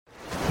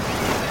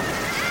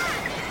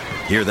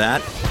Hear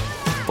that?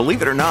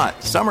 Believe it or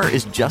not, summer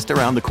is just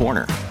around the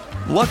corner.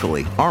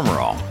 Luckily, Armor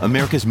All,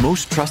 America's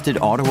most trusted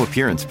auto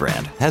appearance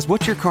brand, has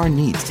what your car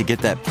needs to get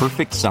that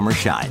perfect summer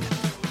shine.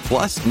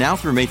 Plus, now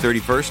through May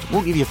 31st,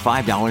 we'll give you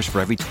 $5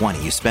 for every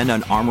 $20 you spend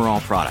on Armor All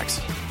products.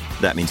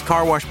 That means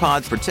car wash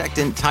pods,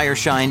 protectant, tire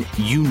shine,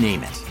 you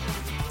name it.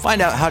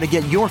 Find out how to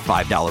get your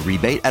 $5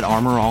 rebate at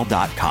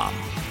armorall.com.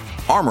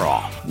 Armor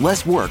All,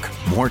 less work,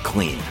 more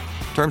clean.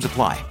 Terms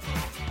apply.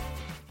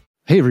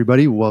 Hey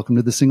everybody, welcome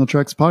to the Single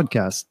Tracks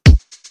Podcast.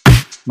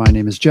 My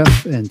name is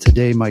Jeff, and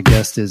today my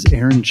guest is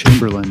Aaron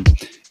Chamberlain.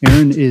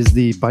 Aaron is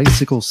the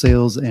Bicycle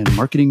Sales and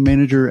Marketing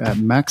Manager at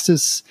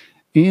Maxxis,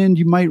 and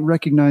you might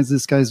recognize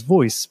this guy's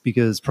voice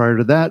because prior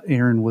to that,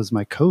 Aaron was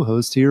my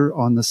co-host here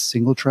on the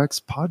Single Tracks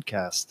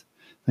Podcast.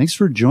 Thanks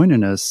for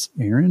joining us,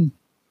 Aaron.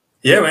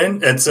 Yeah, man,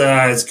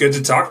 it's good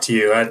to talk to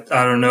you. I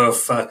don't know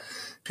if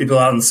people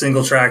out in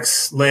Single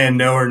Tracks land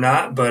know or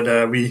not,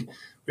 but we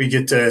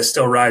get to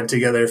still ride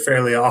together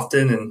fairly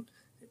often, and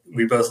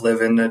we both live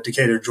in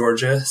Decatur,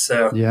 Georgia.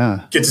 So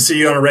yeah, get to see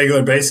you on a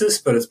regular basis,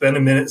 but it's been a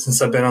minute since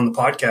I've been on the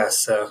podcast.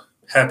 So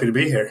happy to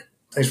be here.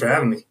 Thanks for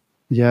having me.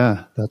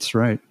 Yeah, that's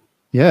right.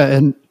 Yeah.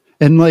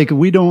 And like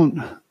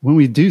when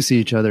we do see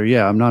each other,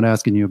 yeah, I'm not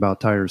asking you about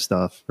tire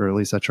stuff, or at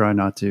least I try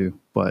not to,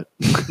 but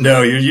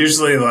no, you're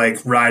usually like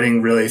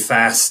riding really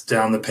fast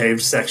down the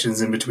paved sections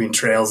in between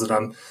trails, and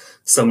I'm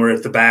somewhere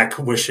at the back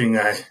wishing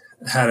I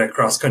had a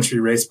cross country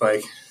race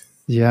bike.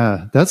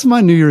 Yeah, that's my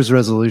New Year's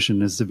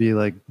resolution, is to be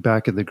like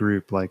back of the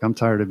group. Like, I'm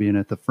tired of being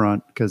at the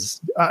front because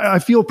I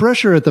feel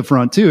pressure at the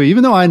front too,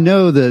 even though I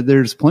know that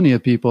there's plenty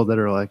of people that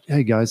are like,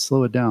 hey guys,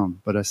 slow it down.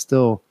 But I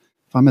still,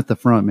 if I'm at the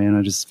front, man,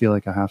 I just feel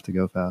like I have to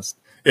go fast.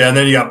 Yeah. And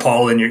then you got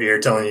Paul in your ear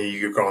telling you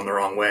you're going the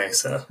wrong way.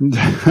 So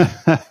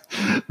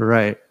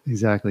right.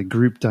 Exactly.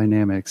 Group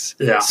dynamics.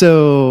 Yeah.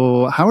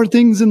 So how are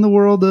things in the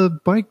world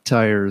of bike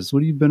tires?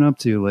 What have you been up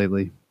to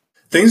lately?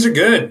 Things are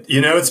good.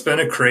 You know, it's been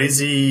a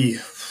crazy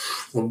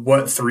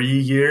 3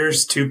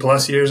 years,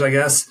 2+ years, I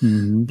guess.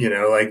 Mm-hmm. You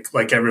know,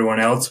 like everyone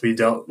else, we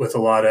dealt with a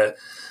lot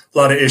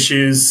of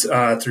issues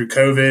through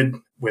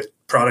COVID with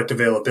product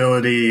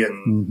availability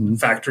and mm-hmm.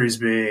 factories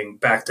being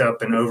backed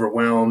up and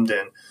overwhelmed,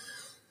 and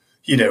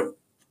you know,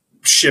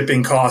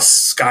 shipping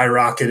costs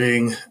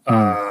skyrocketing.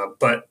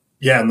 But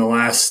yeah, in the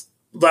last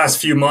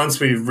few months,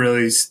 we've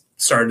really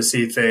started to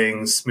see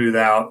things smooth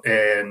out,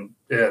 and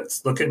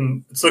it's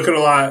looking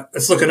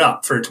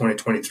up for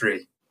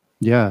 2023.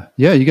 Yeah.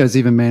 You guys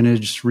even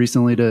managed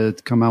recently to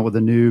come out with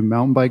a new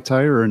mountain bike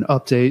tire, or an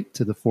update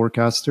to the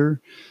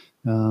Forecaster.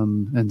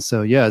 And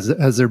so, yeah,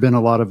 has there been a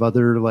lot of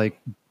other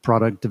like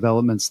product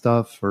development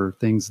stuff or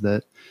things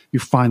that you're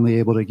finally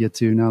able to get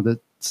to now that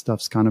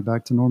stuff's kind of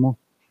back to normal?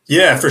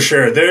 Yeah, for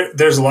sure.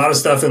 There's a lot of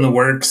stuff in the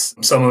works.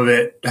 Some of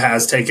it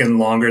has taken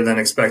longer than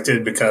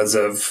expected because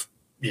of,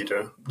 you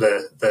know,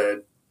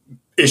 the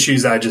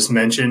issues I just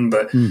mentioned.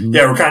 But mm-hmm.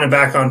 yeah, we're kind of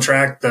back on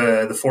track.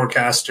 The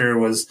Forecaster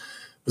was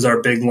our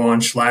big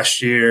launch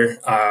last year.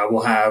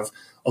 We'll have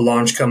a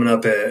launch coming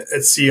up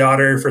at Sea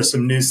Otter for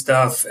some new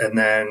stuff. And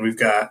then we've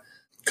got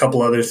a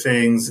couple other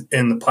things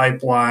in the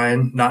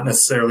pipeline, not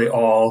necessarily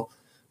all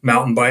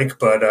mountain bike,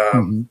 but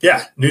mm-hmm.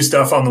 yeah, new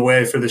stuff on the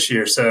way for this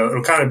year. So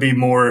it'll kind of be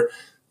more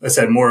of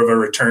a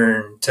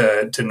return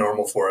to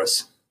normal for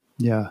us.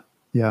 Yeah.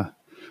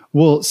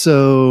 Well,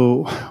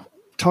 so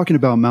talking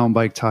about mountain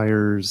bike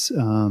tires,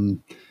 you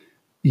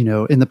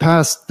know, in the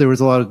past, there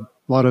was a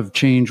lot of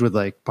change with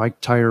like bike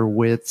tire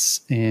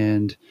widths.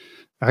 And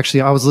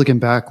actually, I was looking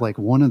back, like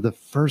one of the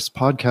first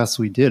podcasts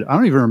we did, I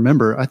don't even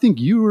remember. I think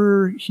you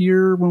were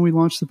here when we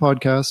launched the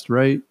podcast,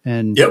 right?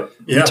 And yep.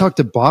 Yeah. We talked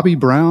to Bobby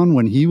Brown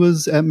when he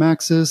was at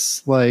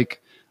Maxxis,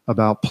 like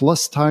about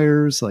plus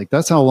tires. Like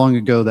that's how long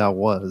ago that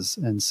was.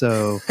 And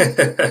so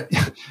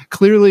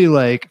clearly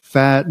like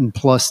fat and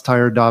plus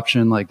tire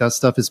adoption, like that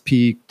stuff has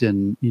peaked,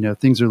 and, you know,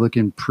 things are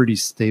looking pretty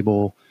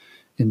stable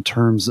in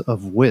terms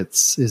of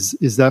widths.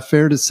 Is that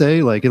fair to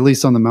say, like at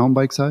least on the mountain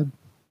bike side?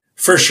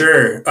 For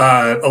sure.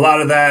 A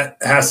lot of that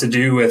has to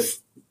do with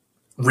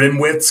rim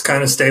widths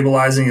kind of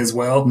stabilizing as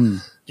well.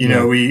 You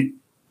know, we,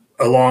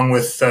 along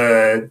with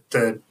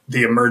the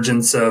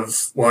emergence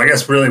of, well, I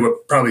guess really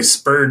what probably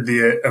spurred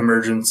the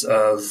emergence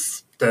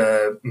of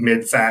the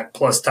mid-fat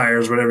plus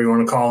tires, whatever you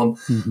want to call them,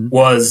 mm-hmm.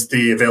 was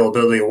the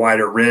availability of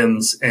wider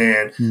rims.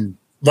 And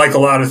like a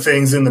lot of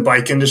things in the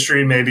bike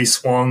industry, maybe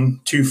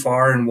swung too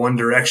far in one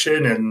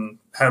direction and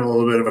had a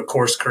little bit of a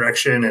course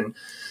correction. And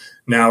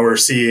now we're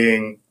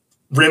seeing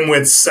rim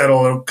widths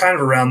settle kind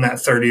of around that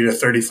 30 to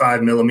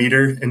 35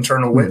 millimeter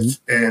internal width.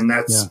 And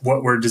that's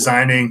what we're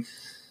designing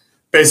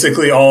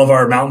basically all of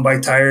our mountain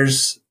bike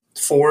tires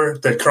for.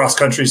 The cross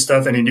country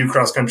stuff, any new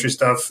cross country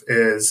stuff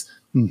is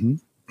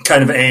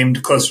kind of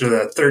aimed closer to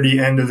the 30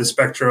 end of the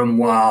spectrum,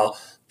 while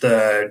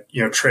the,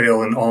 you know,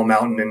 trail and all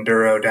mountain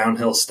enduro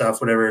downhill stuff,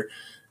 whatever,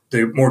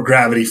 the more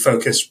gravity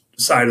focused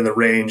side of the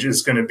range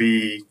is going to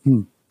be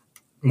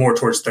more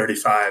towards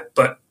 35.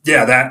 But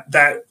yeah,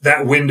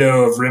 that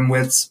window of rim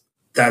widths,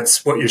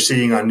 that's what you're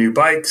seeing on new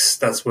bikes.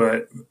 That's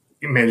what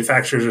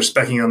manufacturers are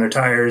speccing on their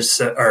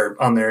tires or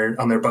on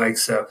their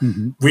bikes. So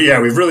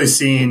we've really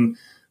seen,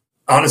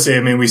 honestly, I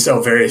mean, we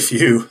sell very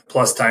few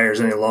Plus tires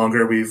any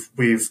longer.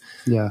 We've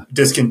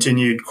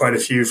discontinued quite a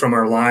few from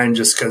our line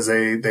just because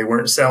they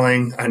weren't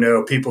selling. I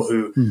know people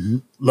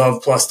who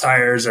love Plus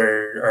tires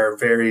are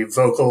very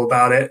vocal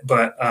about it,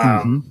 but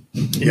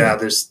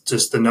there's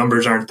just the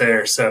numbers aren't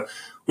there. So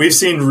we've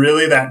seen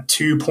really that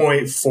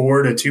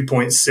 2.4 to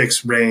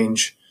 2.6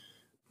 range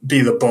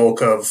be the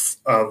bulk of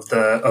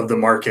the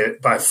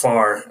market by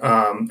far.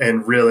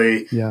 And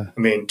really, I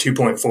mean,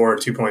 2.4,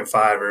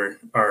 2.5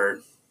 are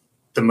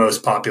the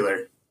most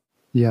popular.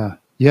 Yeah.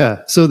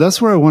 Yeah. So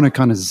that's where I want to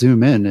kind of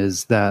zoom in,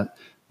 is that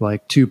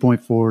like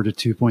 2.4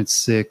 to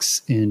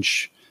 2.6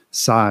 inch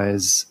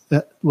size.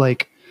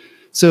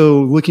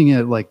 So looking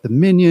at like the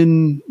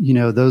Minion,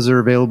 those are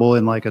available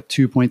in like a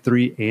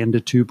 2.3 and a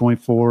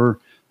 2.4.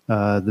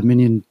 The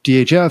Minion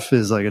DHF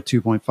is like a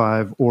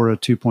 2.5 or a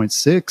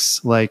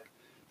 2.6. Like,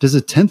 does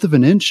a 1/10 of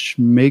an inch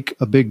make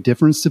a big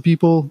difference to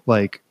people?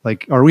 Like,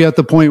 are we at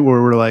the point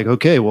where we're like,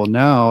 okay, well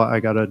now I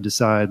got to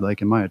decide,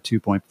 like, am I a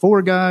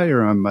 2.4 guy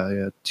or am I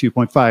a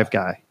 2.5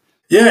 guy?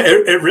 Yeah,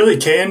 it really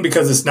can,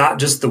 because it's not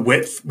just the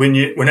width.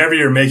 Whenever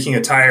you're making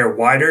a tire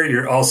wider,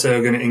 you're also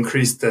going to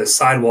increase the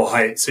sidewall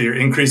height. So you're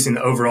increasing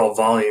the overall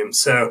volume.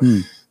 So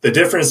the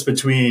difference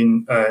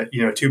between,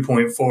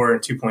 2.4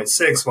 and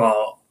 2.6,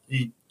 while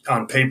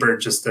on paper,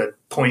 just a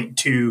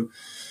 0.2,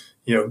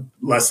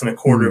 less than a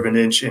quarter of an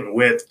inch in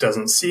width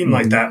doesn't seem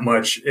like that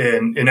much.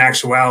 In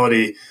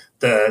actuality,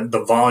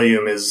 the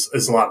volume is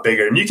a lot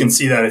bigger. And you can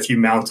see that if you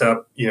mount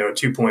up, a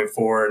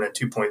 2.4 and a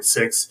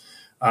 2.6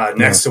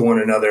 next to one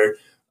another,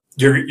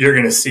 you're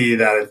going to see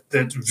that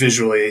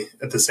visually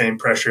at the same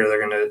pressure,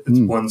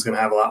 one's going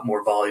to have a lot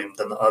more volume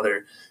than the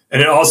other.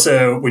 And it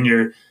also, when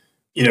you're,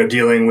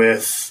 dealing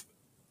with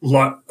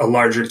a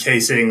larger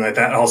casing, like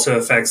that also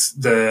affects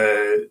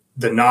the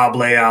knob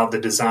layout, the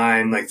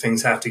design. Like,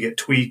 things have to get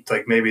tweaked.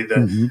 Like, maybe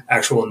the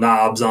actual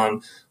knobs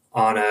on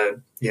a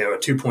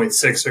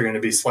 2.6 are going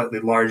to be slightly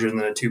larger than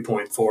a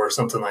 2.4 or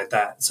something like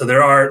that. So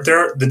there are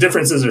the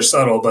differences are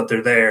subtle, but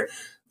they're there.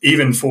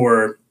 Even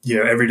for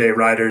everyday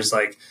riders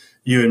like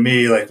you and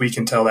me, like, we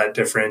can tell that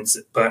difference.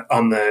 But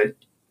on the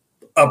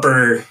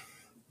upper,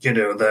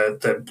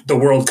 the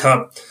World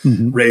Cup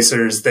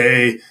racers,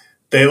 they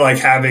like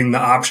having the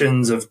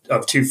options of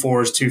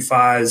 2.4s,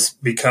 2.5s,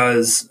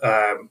 because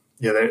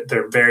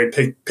they're very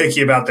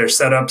picky about their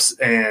setups,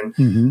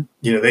 and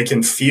they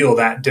can feel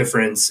that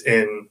difference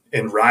in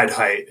ride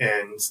height,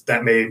 and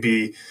that may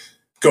be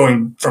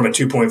going from a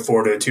 2.4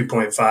 to a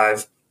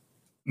 2.5.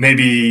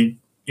 Maybe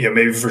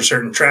for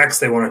certain tracks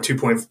they want a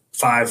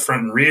 2.5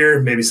 front and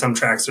rear. Maybe some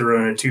tracks are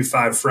running a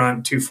 2.5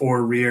 front,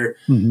 2.4 rear.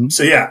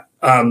 So the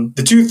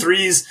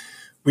 2.3s,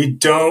 we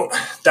don't.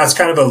 That's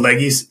kind of a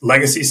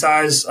legacy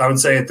size, I would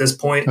say, at this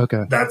point.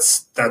 Okay,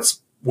 that's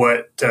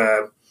what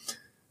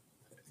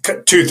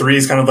 2.3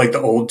 is kind of like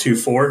the old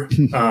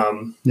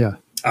 2.4.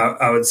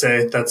 I would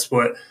say that's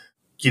what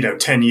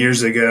 10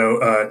 years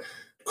ago,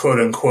 quote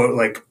unquote,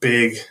 like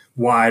big,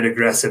 wide,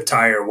 aggressive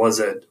tire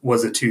was a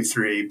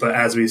 2.3. But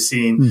as we've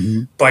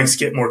seen bikes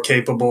get more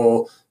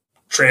capable,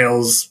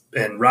 trails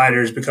and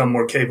riders become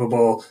more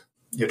capable,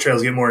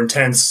 trails get more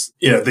intense,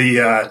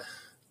 the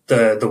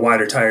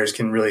wider tires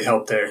can really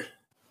help there.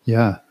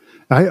 Yeah.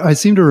 I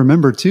seem to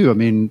remember too. I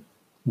mean,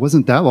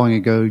 wasn't that long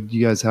ago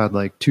you guys had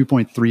like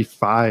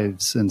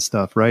 2.35s and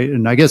stuff, right?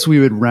 And I guess we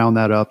would round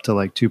that up to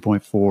like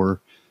 2.4.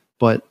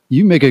 But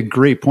you make a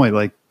great point.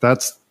 Like,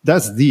 that's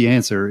the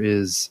answer,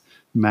 is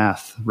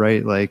math,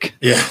 right? Like,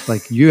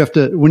 like you have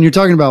to, when you're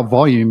talking about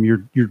volume,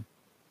 you're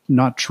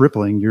not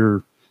tripling,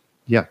 you're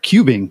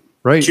cubing,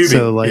 right?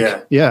 So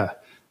like,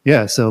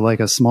 so like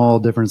a small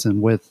difference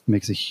in width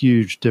makes a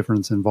huge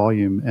difference in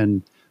volume.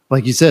 And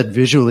like you said,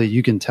 visually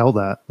you can tell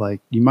that.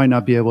 Like, you might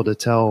not be able to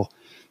tell,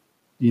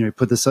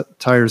 put the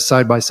tires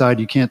side by side,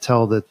 you can't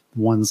tell that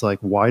one's like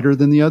wider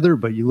than the other,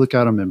 but you look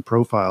at them in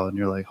profile and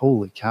you're like,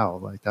 holy cow,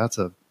 like that's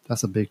a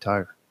big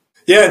tire.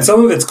 Yeah, and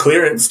some of it's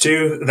clearance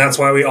too. That's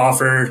why we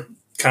offer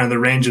kind of the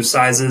range of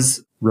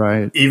sizes.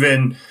 Right.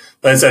 Even,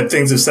 like I said,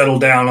 things have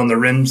settled down on the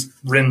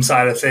rim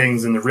side of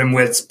things and the rim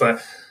widths,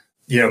 but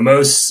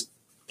most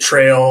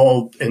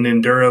trail and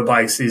enduro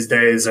bikes these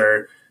days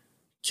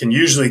can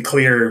usually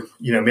clear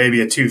maybe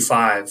a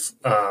 2.5.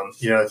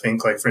 I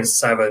think, like, for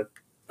instance, I have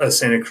a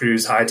Santa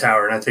Cruz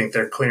Hightower, and I think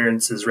their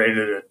clearance is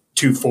rated at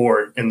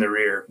 2.4 in the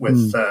rear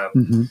with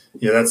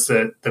that's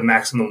the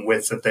maximum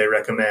width that they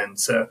recommend.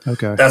 So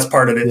that's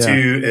part of it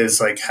too, is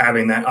like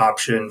having that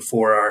option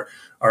for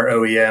our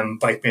OEM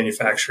bike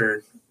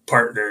manufacturer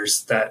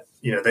partners, that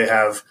they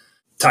have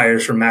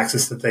tires from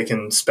Maxxis that they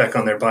can spec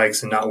on their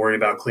bikes and not worry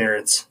about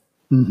clearance.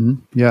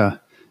 Yeah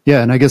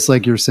And I guess,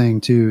 like you're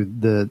saying too,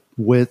 the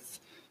width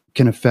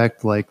can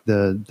affect like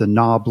the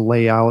knob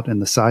layout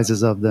and the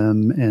sizes of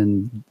them,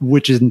 and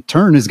which in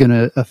turn is going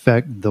to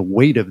affect the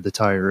weight of the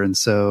tire. And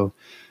so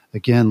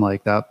again,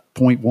 like that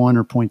 0.1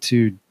 or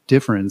 0.2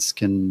 difference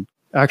can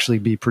actually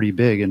be pretty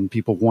big, and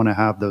people want to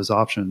have those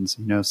options.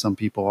 Some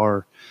people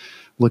are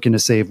looking to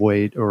save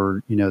weight,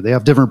 or, they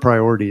have different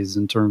priorities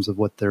in terms of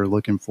what they're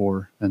looking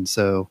for. And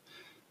so,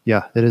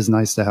 yeah, it is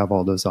nice to have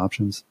all those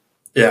options.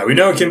 Yeah, we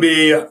know it can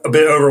be a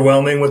bit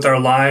overwhelming with our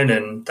line,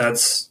 and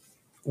that's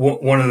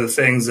one of the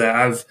things that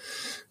I've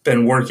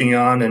been working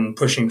on and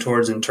pushing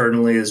towards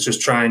internally, is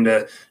just trying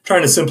to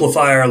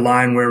simplify our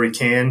line where we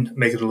can,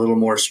 make it a little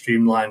more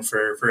streamlined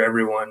for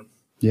everyone.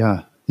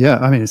 Yeah.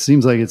 I mean, it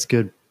seems like it's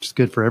good. It's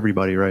good for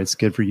everybody, right? It's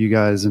good for you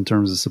guys in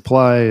terms of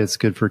supply. It's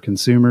good for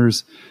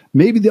consumers.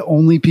 Maybe the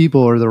only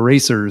people are the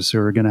racers who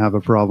are going to have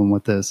a problem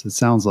with this. It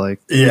sounds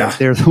like, yeah,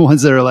 they're the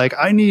ones that are like,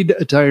 I need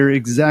a tire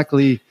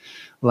exactly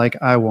like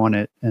I want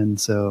it. And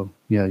so,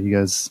 yeah, you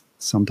guys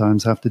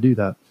sometimes have to do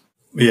that.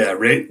 Yeah.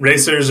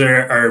 Racers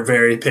are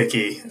very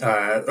picky,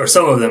 or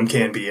some of them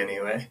can be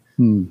anyway.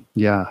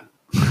 Yeah.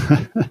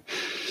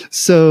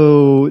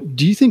 So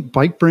do you think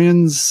bike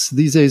brands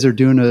these days are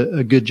doing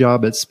a good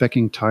job at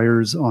speccing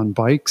tires on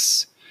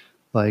bikes?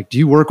 Like, do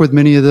you work with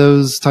many of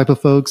those type of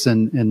folks,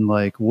 and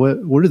like, what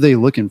are they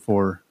looking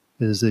for?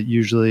 Is it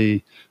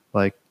usually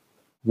like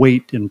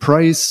weight and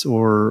price,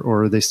 or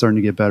are they starting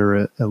to get better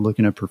at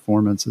looking at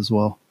performance as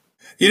well?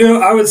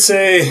 I would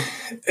say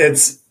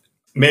it's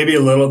maybe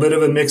a little bit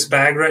of a mixed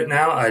bag right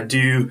now. I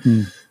do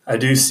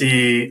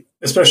see,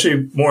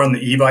 especially more on the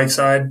e-bike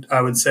side,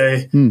 I would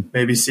say,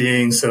 maybe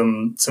seeing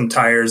some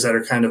tires that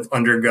are kind of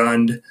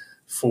undergunned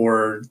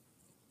for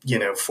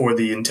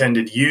the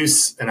intended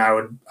use. And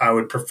I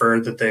would prefer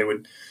that they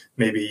would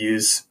maybe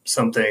use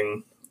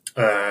something,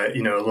 a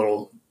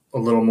little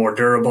more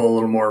durable, a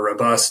little more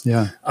robust.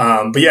 Yeah.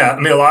 But yeah, I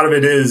mean, a lot of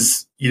it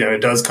is,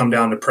 it does come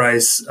down to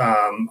price.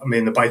 I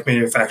mean, the bike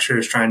manufacturer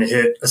is trying to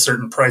hit a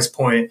certain price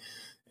point.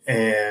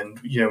 And,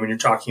 when you're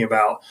talking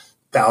about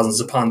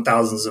thousands upon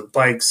thousands of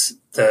bikes,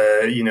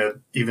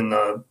 even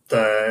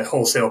the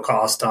wholesale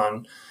cost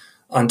on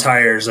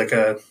tires, like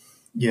a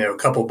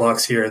couple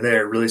bucks here or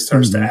there, really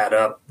starts to add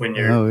up when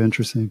you're,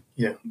 interesting.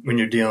 When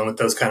you're dealing with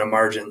those kind of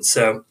margins.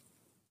 So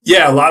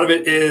yeah, a lot of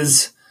it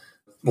is,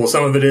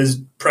 some of it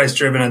is price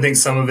driven. I think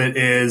some of it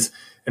is,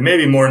 and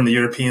maybe more on the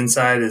European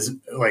side, is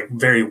like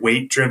very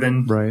weight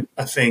driven. Right.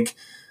 I think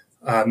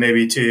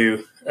maybe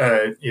too,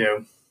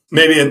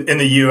 maybe in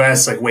the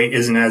US, like weight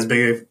isn't as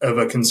big of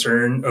a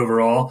concern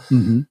overall.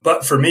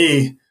 But for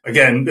me,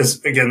 again, this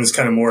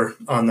kind of more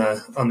on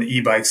the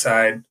e-bike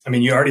side. I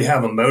mean, you already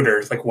have a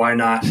motor. Like, why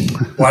not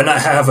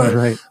have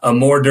a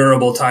more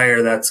durable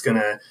tire that's going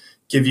to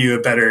give you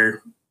a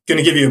better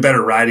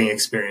riding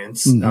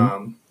experience?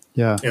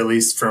 Yeah. At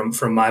least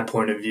from my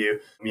point of view,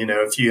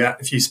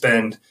 if you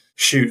spend,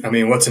 I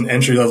mean, what's an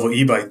entry level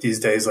e-bike these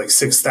days? Like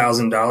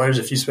 $6,000.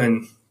 If you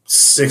spend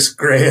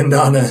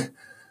 $6,000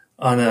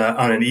 on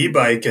an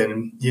e-bike,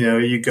 and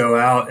you go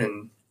out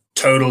and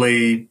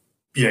totally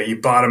you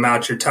bottom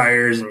out your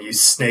tires and you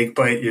snake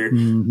bite your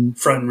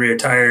front and rear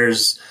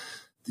tires,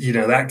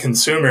 that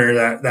consumer,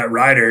 that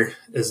rider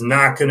is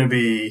not going to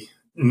be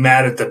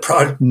mad at the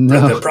product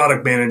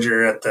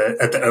manager at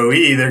the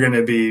OE. They're going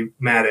to be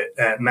mad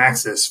at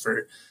Maxxis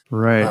for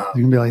right.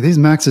 You're gonna be like, these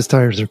Maxxis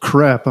tires are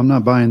crap. I'm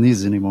not buying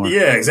these anymore.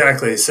 Yeah,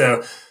 exactly.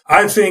 So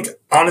I think,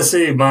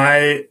 honestly,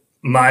 my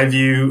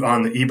view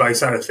on the e-bike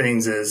side of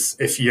things is,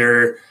 if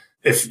you're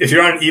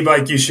on an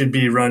e-bike, you should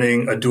be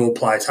running a dual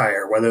ply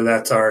tire, whether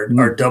that's our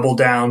double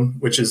down,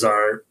 which is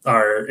our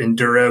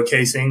enduro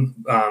casing.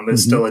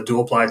 It's still a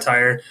dual ply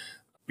tire.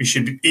 We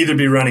should either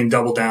be running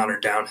double down or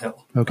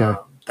downhill. Okay.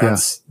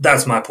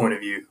 That's my point of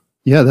view.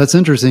 Yeah, that's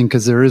interesting,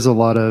 because there is a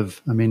lot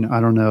of, I mean, I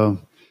don't know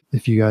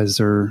if you guys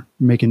are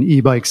making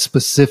e-bike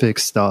specific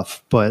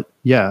stuff, but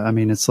yeah, I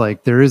mean, it's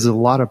like there is a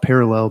lot of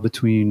parallel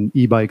between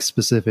e-bike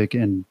specific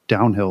and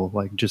downhill,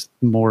 like just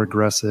more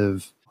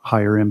aggressive,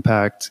 higher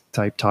impact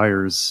type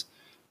tires.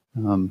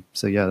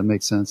 So yeah, that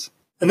makes sense.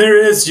 And there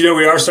is,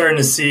 we are starting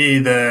to see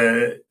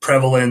the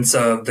prevalence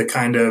of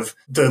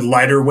the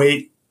lighter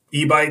weight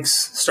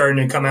e-bikes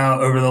starting to come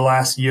out over the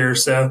last year or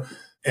so.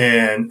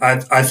 And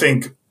I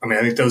think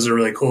those are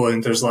really cool. I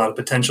think there's a lot of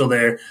potential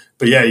there.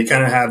 But yeah, you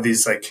kind of have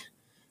these like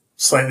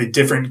slightly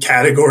different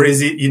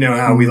categories.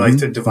 How we like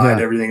to divide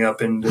everything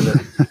up into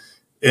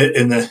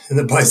in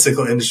the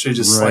bicycle industry,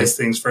 just slice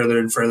things further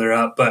and further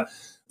up. But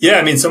yeah,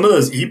 I mean, some of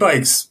those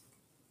e-bikes,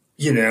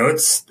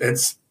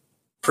 it's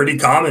pretty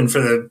common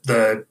for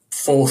the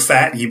full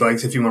fat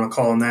e-bikes, if you want to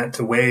call them that,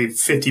 to weigh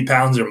 50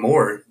 pounds or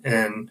more.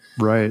 And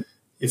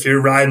if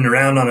you're riding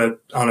around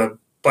on a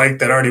bike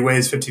that already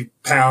weighs 50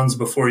 pounds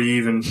before you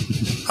even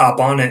hop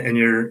on it, and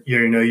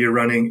you're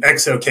running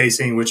exo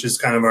casing, which is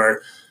kind of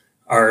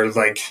our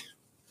like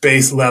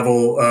base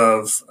level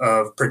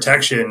of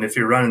protection. If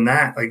you're running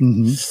that, like,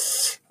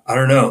 I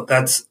don't know,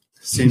 that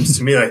seems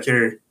to me like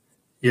you're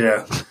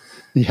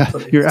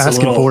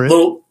asking for it.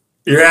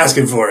 You're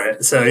asking for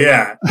it. So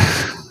yeah,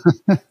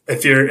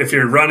 if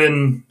you're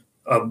running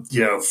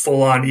a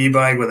full on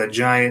e-bike with a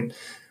giant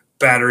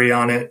battery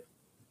on it,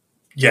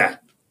 yeah,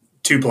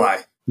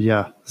 2-ply.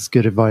 Yeah, that's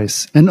good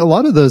advice. And a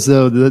lot of those,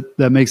 though,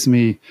 that makes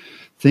me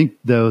think,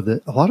 though,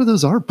 that a lot of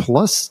those are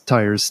plus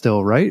tires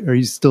still, right? Are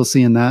you still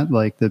seeing that,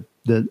 like the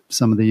that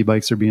some of the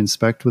e-bikes are being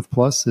spec'd with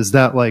Plus? Is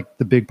that like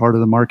the big part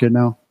of the market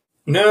now?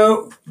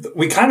 No,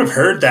 we kind of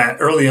heard that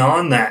early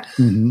on that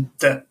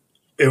that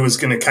it was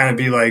going to kind of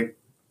be like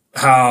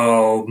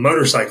how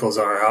motorcycles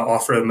are, how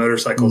off-road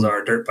motorcycles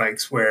are, dirt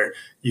bikes, where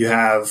you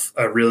have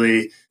a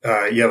really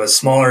you have a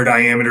smaller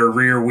diameter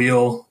rear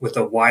wheel with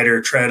a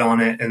wider tread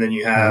on it, and then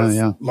you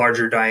have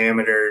larger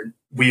diameter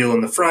wheel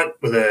in the front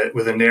with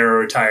a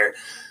narrower tire.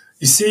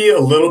 You see a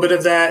little bit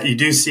of that. You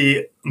do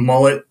see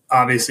mullet.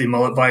 Obviously,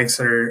 mullet bikes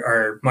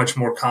are much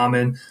more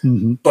common,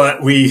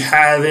 but we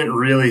haven't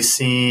really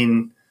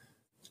seen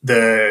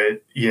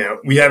the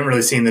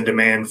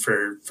demand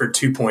for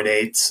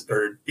 2.8s,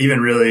 or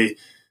even really.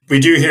 We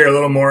do hear a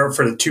little more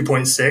for the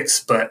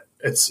 2.6, but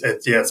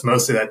it's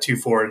mostly that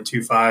 2.4 and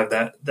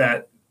 2.5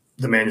 that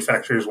the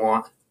manufacturers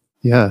want.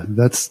 Yeah,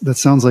 that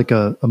sounds like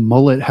a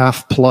mullet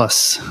half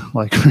plus,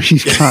 like where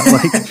you've got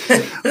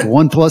like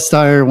one plus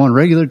tire, one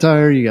regular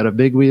tire, you got a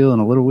big wheel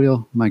and a little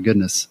wheel. My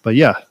goodness. But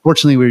yeah,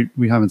 fortunately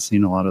we haven't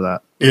seen a lot of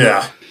that.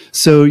 Yeah.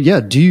 So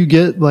yeah, do you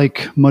get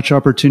like much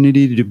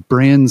opportunity to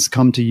brands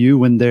come to you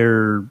when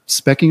they're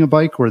speccing a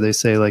bike where they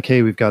say like,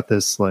 hey, we've got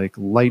this like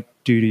light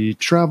duty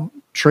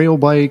trail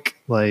bike,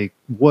 like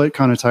what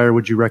kind of tire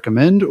would you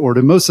recommend? Or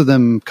do most of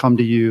them come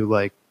to you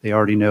like they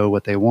already know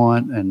what they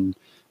want and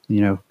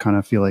kind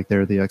of feel like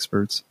they're the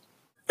experts?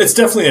 It's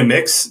definitely a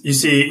mix. You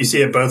see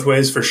it both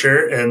ways for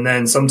sure. And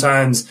then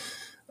sometimes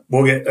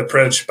we'll get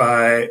approached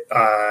by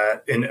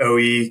an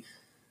OE.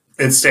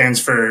 It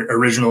stands for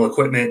original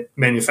equipment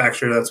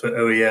manufacturer. That's what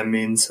OEM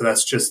means. So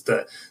that's just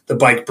the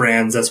bike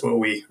brands. That's what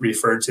we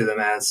refer to them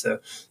as. So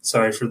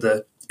sorry for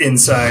the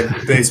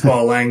inside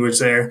baseball language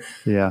there.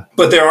 Yeah.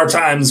 But there are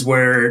times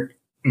where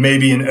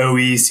maybe an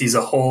OE sees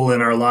a hole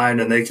in our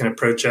line and they can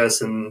approach us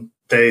and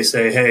they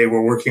say, hey,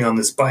 we're working on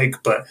this bike,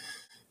 but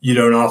you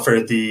don't offer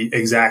the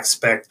exact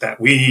spec that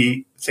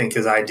we think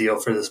is ideal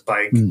for this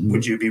bike.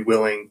 Would you be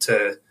willing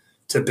to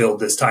build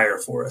this tire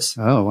for us?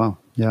 Oh, wow.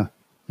 Yeah.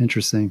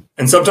 Interesting.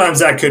 And sometimes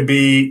that could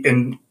be,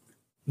 in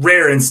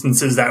rare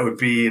instances, that would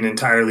be an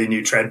entirely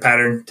new tread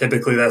pattern.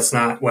 Typically, that's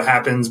not what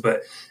happens,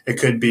 but it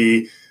could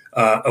be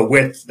a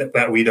width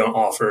that we don't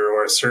offer,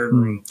 or a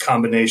certain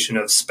combination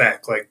of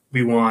spec. Like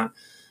we want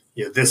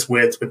this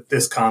width with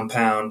this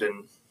compound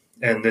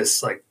and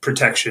this like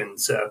protection.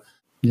 So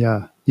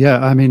yeah.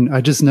 I mean,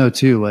 I just know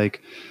too,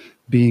 like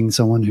being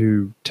someone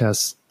who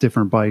tests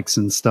different bikes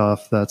and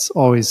stuff, that's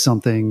always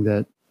something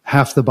that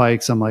half the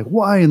bikes I'm like,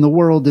 why in the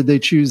world did they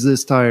choose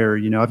this tire?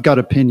 I've got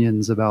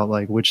opinions about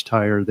like which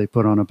tire they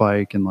put on a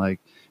bike and like,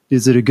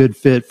 is it a good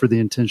fit for the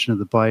intention of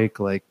the bike?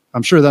 Like,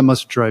 I'm sure that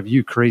must drive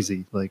you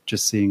crazy, like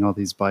just seeing all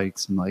these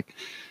bikes and like,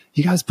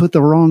 you guys put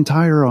the wrong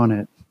tire on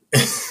it.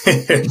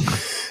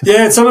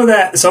 Yeah, some of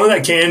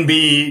that can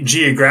be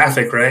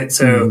geographic, right?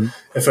 So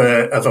if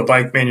a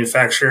bike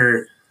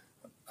manufacturer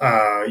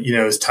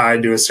is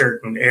tied to a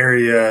certain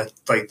area,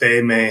 like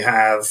they may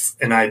have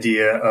an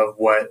idea of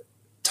what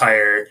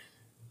tire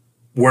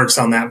works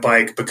on that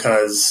bike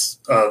because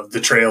of the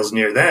trails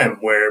near them,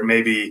 where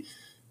maybe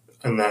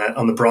on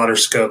the broader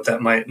scope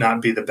that might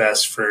not be the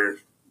best for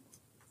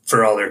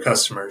all their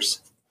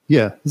customers.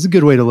 Yeah, it's a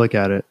good way to look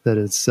at it, that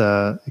it's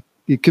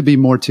it could be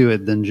more to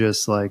it than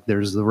just like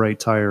there's the right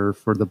tire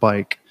for the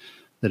bike,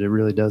 that it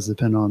really does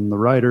depend on the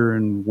rider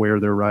and where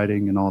they're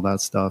riding and all that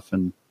stuff.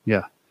 And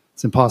yeah,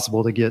 it's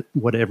impossible to get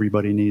what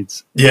everybody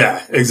needs.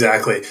 Yeah,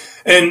 exactly.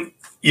 And,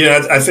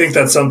 I think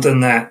that's something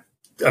that,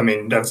 I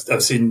mean,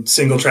 I've seen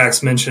Single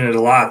Tracks mention it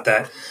a lot,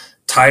 that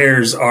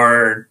tires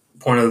are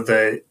one of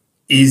the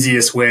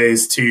easiest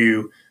ways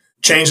to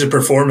change the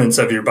performance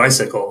of your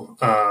bicycle.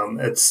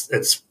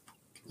 It's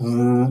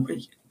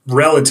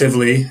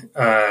relatively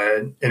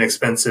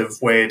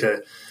inexpensive way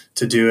to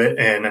do it.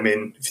 And I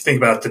mean, if you think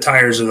about it, the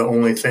tires are the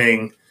only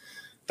thing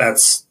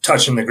that's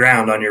touching the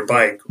ground on your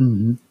bike,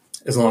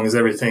 as long as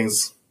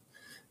everything's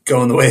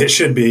going the way it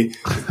should be.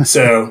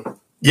 So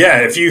yeah,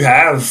 if you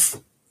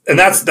have, and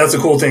that's a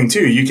cool thing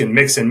too. You can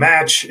mix and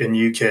match, and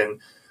you can,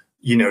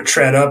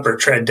 tread up or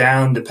tread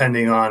down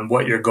depending on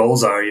what your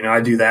goals are.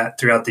 I do that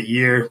throughout the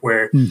year,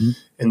 where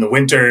in the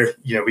winter,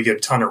 we get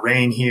a ton of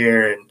rain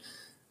here and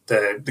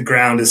the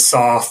ground is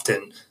soft,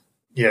 and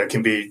it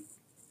can be,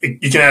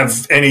 you can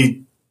have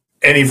any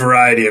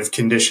variety of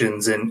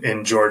conditions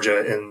in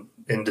Georgia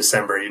in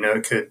December.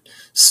 It could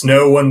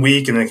snow one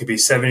week and then it could be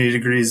 70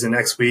 degrees the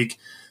next week.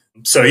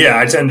 So yeah,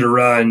 I tend to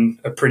run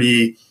a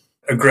pretty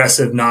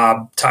aggressive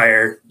knob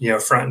tire,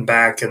 front and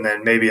back. And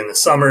then maybe in the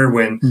summer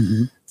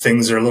when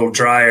things are a little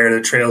drier,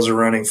 the trails are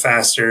running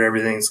faster,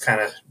 everything's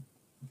kind of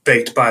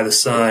baked by the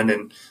sun,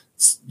 and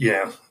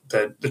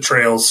the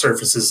trail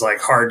surface is like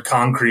hard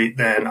concrete,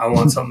 then I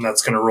want something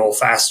that's going to roll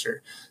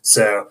faster.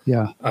 So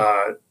yeah,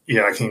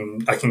 I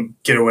can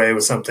get away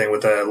with something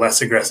with a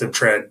less aggressive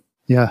tread.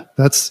 Yeah,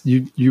 that's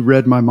you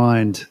read my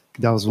mind.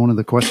 That was one of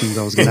the questions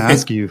I was going to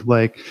ask you.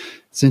 Like,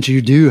 since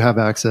you do have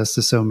access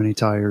to so many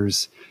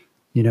tires,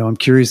 I'm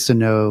curious to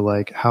know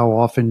like how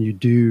often you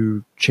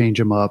do change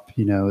them up.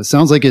 It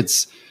sounds like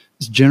it's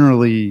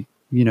generally,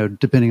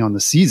 depending on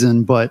the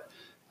season, but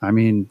I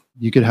mean,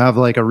 you could have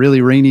like a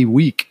really rainy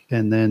week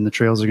and then the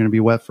trails are going to be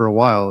wet for a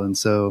while. And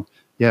so,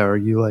 yeah, are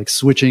you like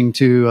switching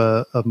to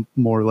a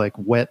more like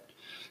wet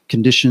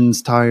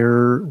conditions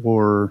tire,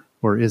 or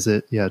is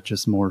it,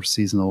 just more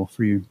seasonal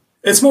for you?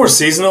 It's more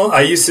seasonal.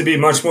 I used to be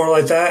much more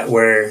like that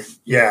where,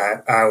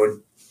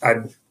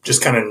 I'd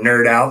just kind of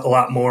nerd out a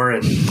lot more.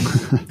 And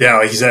yeah,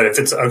 like you said, if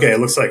it's okay, it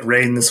looks like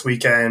rain this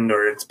weekend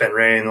or it's been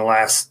raining the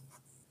last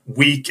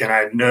week and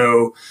I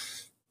know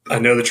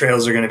the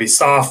trails are going to be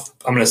soft,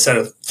 I'm going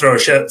to throw a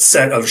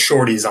set of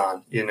shorties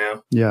on,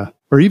 Yeah.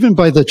 Or even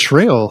by the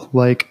trail,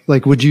 like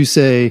would you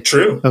say,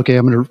 true, okay,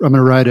 I'm going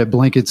to ride at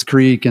Blankets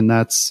Creek and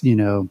that's,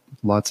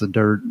 lots of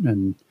dirt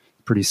and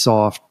pretty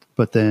soft.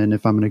 But then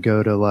if I'm going to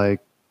go to like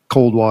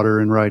Coldwater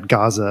and ride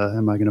Gaza,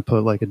 am I going to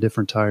put like a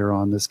different tire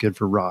on that's good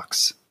for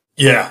rocks?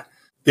 Yeah.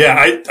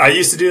 I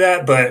used to do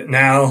that, but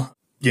now,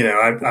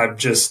 I'm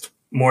just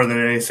more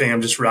than anything,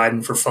 I'm just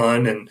riding for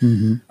fun.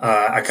 And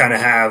I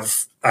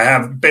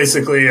have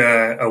basically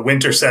a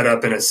winter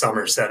setup and a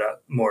summer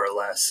setup, more or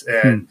less.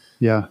 And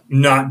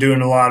not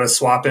doing a lot of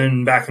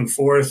swapping back and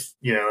forth,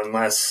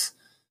 unless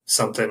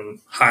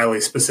something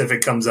highly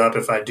specific comes up.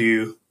 If I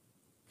do,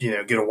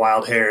 get a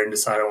wild hair and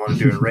decide I want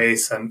to do a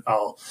race,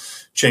 I'll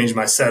change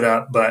my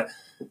setup. But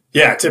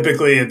yeah,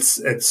 typically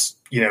it's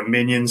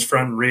Minions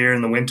front and rear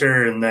in the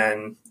winter. And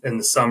then in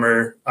the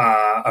summer,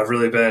 I've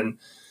really been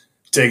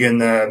digging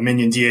the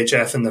Minion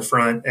DHF in the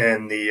front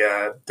and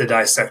the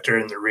Dissector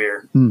in the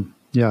rear.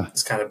 Yeah.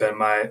 It's kind of been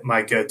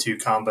my go-to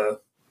combo.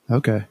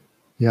 Okay.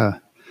 Yeah.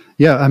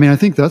 Yeah. I mean, I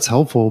think that's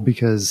helpful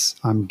because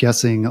I'm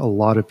guessing a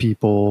lot of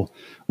people,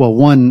 well,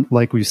 one,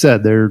 like we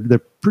said, they're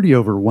pretty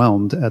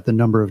overwhelmed at the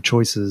number of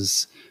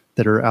choices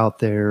that are out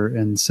there.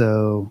 And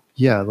so,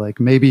 yeah, like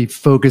maybe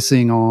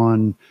focusing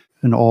on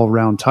an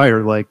all-round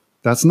tire, like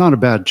that's not a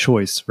bad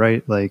choice,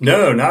 right? Like,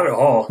 no, not at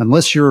all.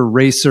 Unless you're a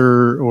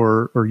racer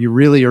or you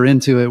really are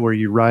into it where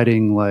you're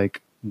riding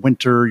like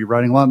winter, you're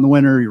riding a lot in the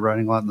winter, you're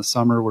riding a lot in the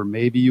summer where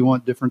maybe you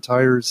want different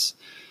tires.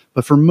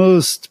 But for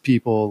most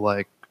people,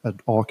 like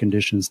all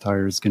conditions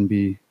tires can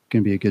be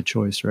a good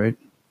choice, right?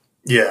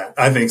 Yeah,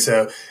 I think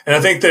so. And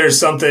I think there's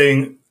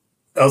something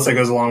else that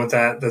goes along with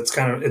that. That's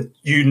kind of,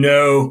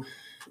 you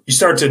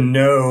start to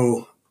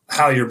know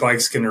how your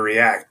bike's going to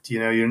react.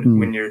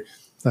 When you're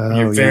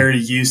very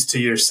used to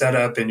your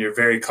setup and you're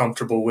very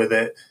comfortable with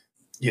it,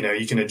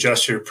 you can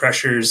adjust your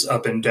pressures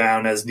up and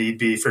down as need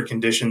be for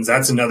conditions.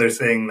 That's another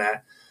thing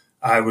that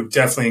I would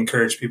definitely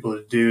encourage people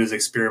to do is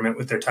experiment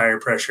with their tire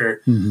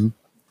pressure.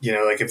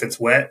 Like if it's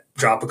wet,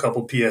 drop a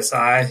couple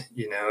PSI,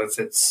 if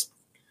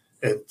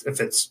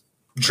it's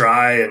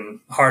dry and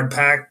hard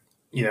packed,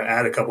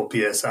 add a couple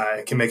PSI.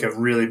 It can make a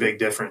really big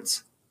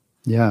difference.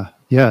 Yeah.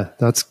 Yeah.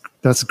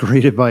 That's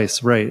great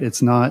advice. Right.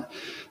 It's not,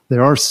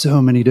 there are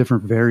so many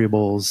different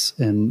variables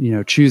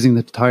and, choosing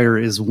the tire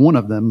is one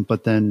of them,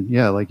 but then,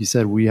 yeah, like you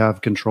said, we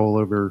have control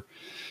over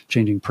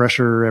changing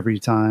pressure every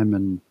time.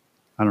 And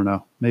I don't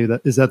know, maybe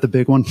is that the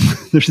big one?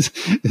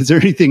 Is there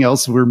anything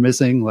else we're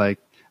missing? Like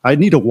I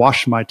need to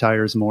wash my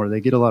tires more. They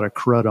get a lot of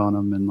crud on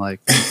them and like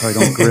I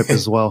don't grip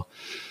as well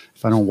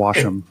if I don't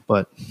wash them,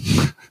 but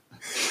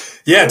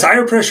yeah,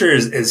 tire pressure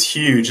is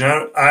huge.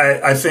 And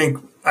I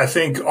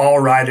think all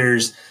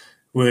riders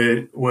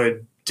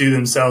would do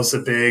themselves a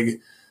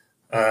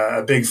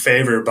big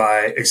favor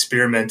by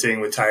experimenting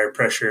with tire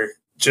pressure.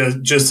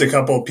 Just a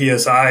couple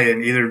PSI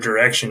in either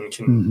direction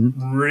can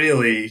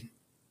really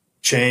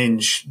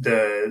change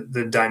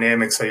the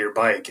dynamics of your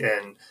bike,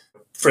 and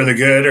for the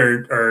good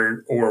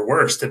or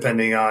worse,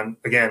 depending on,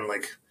 again,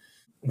 like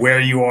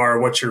where you are,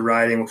 what you're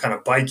riding, what kind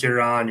of bike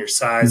you're on, your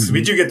size. So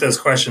we do get those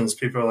questions.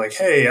 People are like,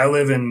 hey, I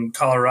live in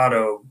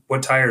Colorado.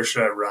 What tires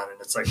should I run? And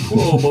it's like,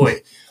 oh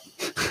boy,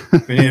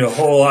 we need a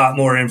whole lot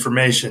more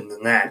information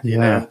than that, you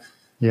know?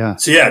 Yeah.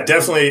 So yeah,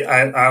 definitely.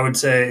 I would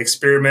say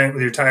experiment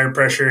with your tire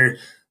pressure.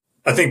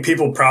 I think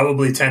people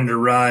probably tend to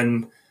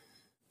run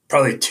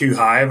probably too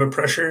high of a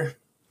pressure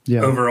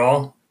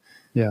overall.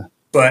 Yeah.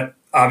 But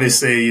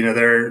obviously,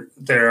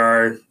 there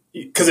are,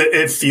 because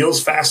it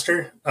feels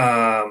faster,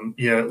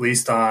 at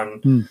least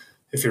on,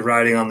 if you're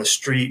riding on the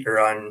street or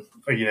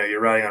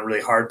you're riding on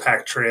really hard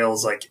packed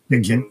trails, like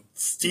it can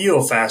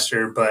feel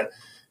faster, but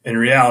in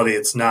reality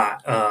it's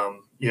not.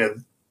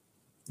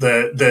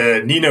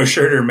 The Nino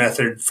Schurter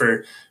method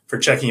for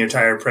checking your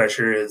tire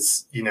pressure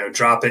is,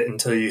 drop it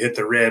until you hit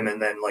the rim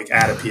and then like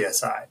add a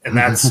PSI. And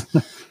that's,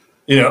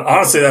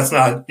 honestly, that's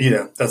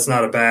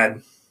not a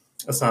bad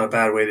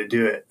way to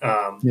do it.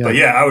 But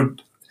yeah, I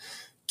would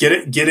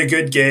get a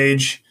good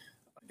gauge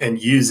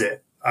and use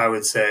it, I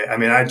would say. I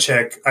mean, I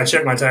check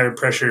my tire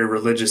pressure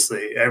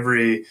religiously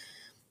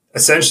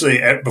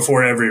essentially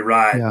before every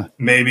ride. Yeah.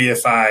 Maybe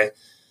if I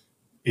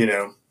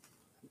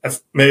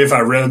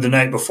rode the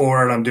night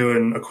before and I'm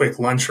doing a quick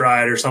lunch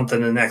ride or something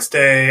the next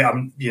day,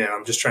 I'm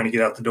just trying to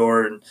get out the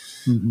door and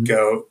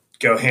go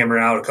hammer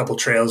out a couple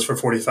trails for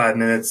 45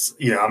 minutes.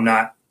 I'm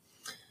not,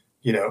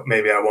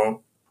 maybe I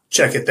won't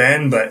check it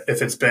then, but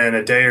if it's been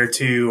a day or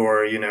two,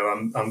 or,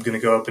 I'm going to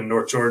go up in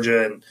North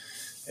Georgia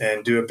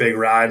and do a big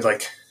ride,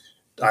 like,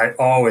 I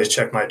always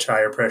check my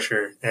tire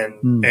pressure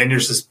and your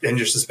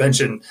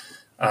suspension,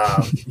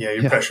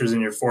 your pressures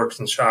in your forks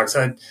and shocks.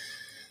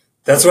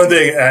 That's one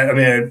thing. I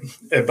mean,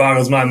 it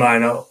boggles my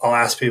mind. I'll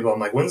ask people, I'm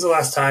like, when's the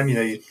last time,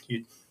 you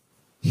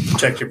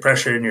check your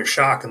pressure in your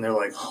shock? And they're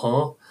like,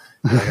 huh?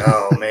 I'm like,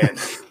 oh man.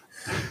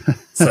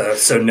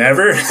 So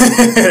never.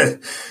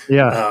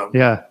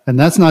 Yeah. And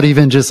that's not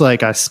even just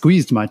like I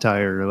squeezed my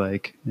tire.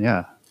 Like,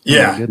 yeah.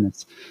 Yeah. Oh my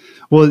goodness.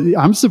 Well,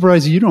 I'm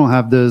surprised you don't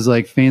have those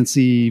like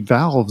fancy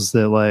valves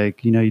that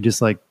like, you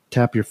just like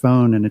tap your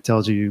phone and it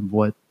tells you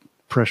what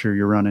pressure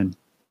you're running.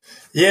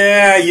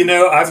 Yeah.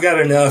 I've got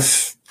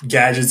enough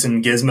gadgets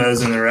and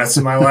gizmos in the rest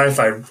of my life.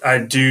 I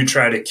do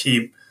try to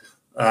keep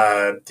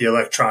the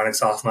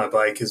electronics off my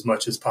bike as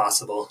much as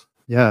possible.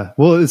 Yeah.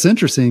 Well, it's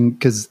interesting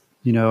because,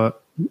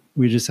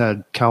 we just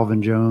had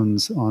Calvin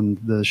Jones on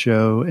the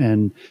show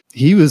and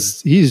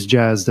he's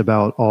jazzed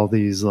about all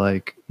these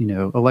like,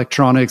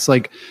 electronics,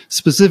 like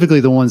specifically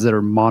the ones that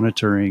are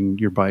monitoring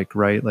your bike,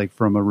 right? Like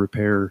from a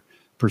repair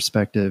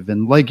perspective.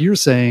 And like you're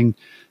saying,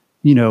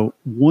 1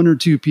 or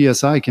 2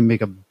 PSI can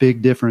make a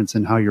big difference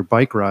in how your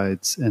bike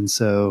rides. And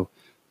so,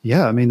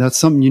 yeah, I mean, that's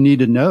something you need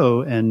to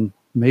know. And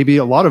maybe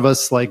a lot of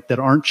us like that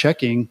aren't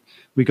checking,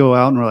 we go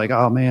out and we're like,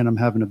 oh man, I'm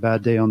having a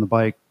bad day on the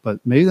bike. But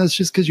maybe that's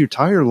just because your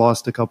tire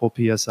lost a couple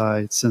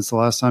PSI since the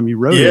last time you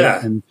rode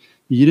it and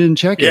you didn't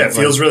check it. Yeah, it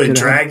feels really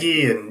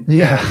draggy and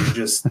you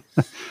just,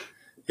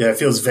 it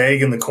feels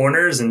vague in the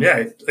corners. And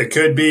it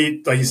could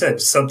be, like you said,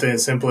 something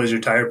as simple as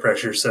your tire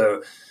pressure.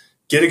 So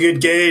get a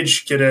good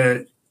gauge,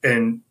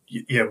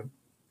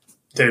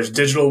 there's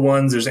digital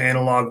ones, there's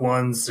analog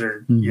ones.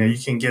 You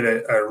can get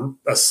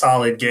a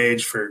solid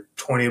gauge for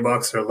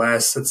 $20 or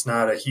less. It's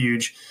not a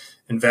huge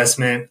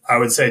investment. I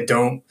would say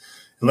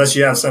unless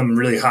you have some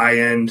really high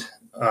end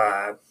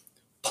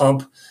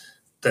pump,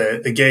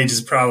 the gauge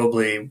is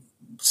probably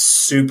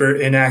super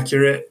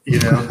inaccurate.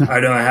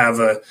 I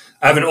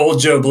have an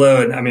old Joe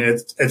Blow, and I mean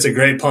it's a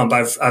great pump.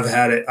 I've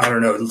had it. I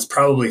don't know. It's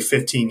probably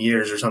 15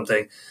 years or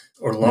something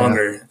or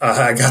longer. Yeah.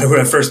 I got it when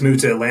I first moved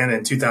to Atlanta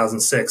in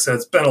 2006, so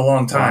it's been a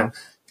long time. Wow.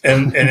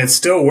 and it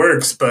still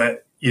works.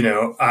 But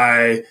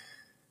I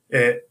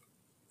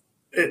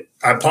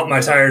pump my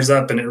tires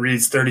up and it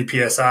reads 30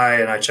 PSI,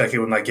 and I check it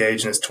with my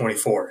gauge and it's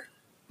 24.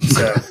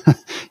 So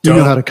you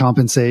know how to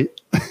compensate.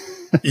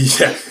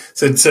 Yeah.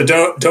 So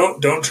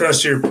don't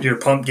trust your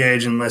pump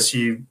gauge unless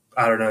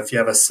I don't know if you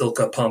have a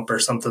Silca pump or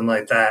something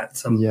like that,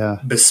 some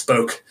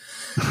bespoke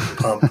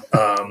pump.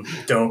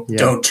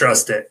 Don't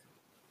trust it.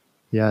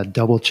 Yeah.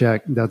 Double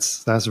check.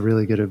 That's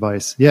really good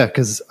advice. Yeah.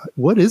 Cause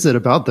what is it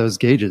about those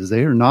gauges?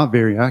 They are not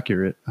very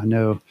accurate. I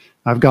know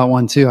I've got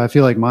one too. I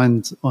feel like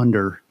mine's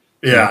under.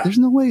 Yeah. Like, there's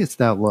no way it's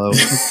that low. It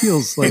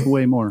feels like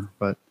way more,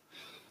 but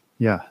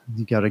yeah,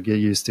 you got to get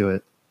used to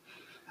it.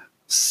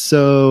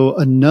 So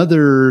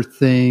another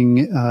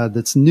thing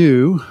that's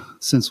new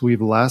since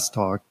we've last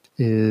talked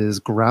is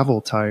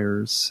gravel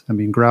tires. I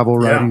mean, gravel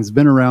riding has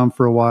been around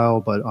for a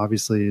while, but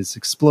obviously it's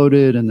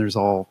exploded and there's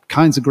all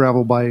kinds of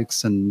gravel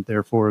bikes and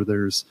therefore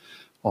there's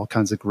all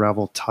kinds of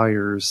gravel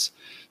tires.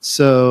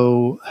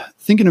 So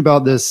thinking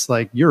about this,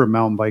 like you're a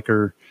mountain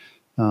biker.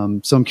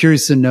 So I'm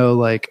curious to know,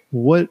 like,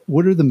 what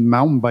are the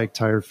mountain bike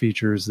tire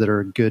features that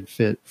are a good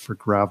fit for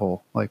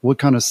gravel? Like what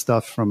kind of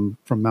stuff from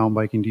mountain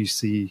biking do you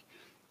see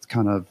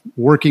kind of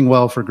working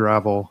well for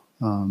gravel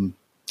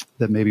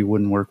that maybe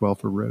wouldn't work well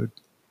for road?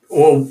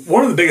 Well,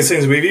 one of the biggest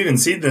things we've even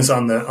seen this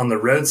on the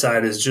road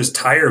side is just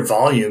tire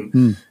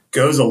volume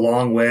goes a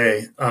long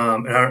way.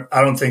 And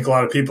I don't think a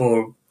lot of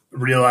people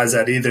realize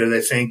that either.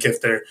 They think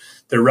if they're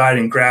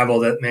riding gravel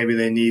that maybe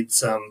they need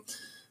some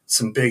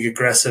big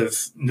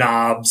aggressive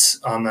knobs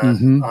on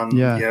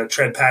the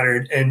tread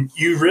pattern, and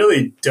you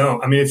really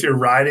don't. I mean, if you're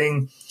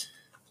riding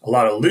a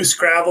lot of loose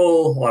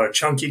gravel, a lot of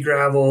chunky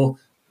gravel,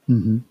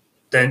 then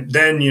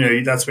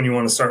that's when you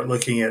want to start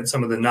looking at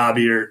some of the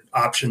knobbier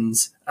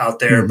options out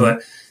there.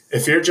 But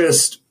if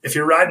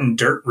you're riding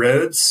dirt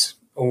roads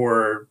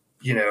or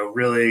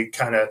really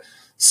kind of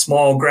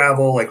small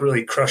gravel, like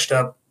really crushed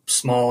up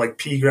small like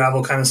pea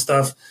gravel kind of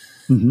stuff,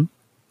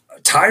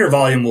 tire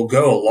volume will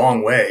go a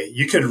long way.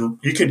 You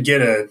could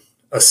get a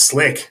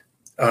slick,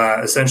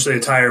 essentially a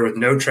tire with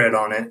no tread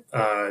on it,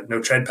 no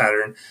tread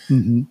pattern,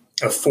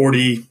 a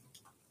 40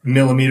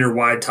 millimeter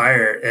wide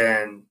tire,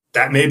 and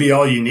that may be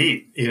all you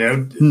need.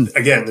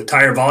 Again, the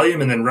tire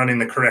volume and then running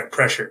the correct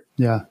pressure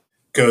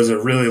goes a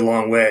really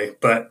long way.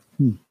 But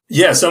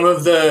some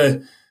of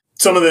the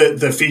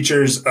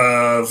features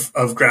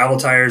of gravel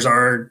tires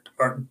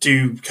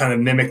do kind of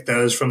mimic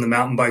those from the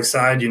mountain bike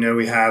side.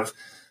 We have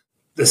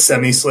the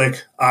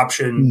semi-slick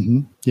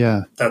option.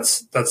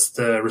 That's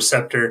the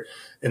Receptor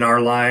in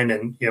our line,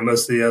 and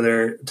most of the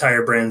other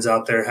tire brands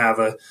out there have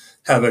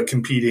a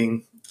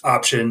competing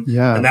option.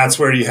 And that's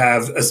where you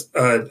have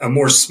a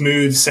more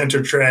smooth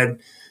center tread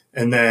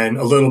and then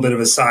a little bit of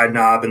a side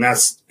knob, and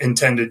that's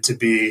intended to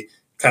be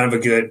kind of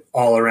a good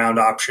all-around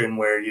option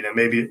where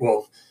maybe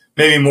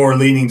more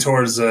leaning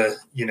towards like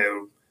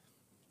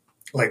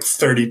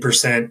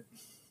 30%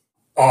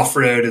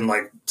 off-road and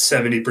like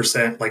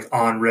 70% like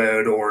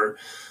on-road or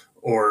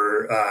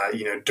or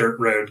dirt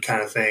road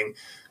kind of thing.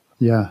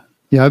 Yeah.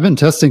 Yeah. I've been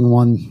testing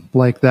one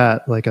like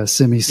that, like a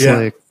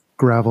semi-slick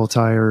gravel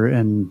tire.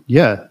 And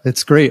yeah,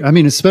 it's great. I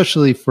mean,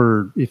 especially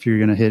for if you're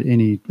going to hit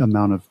any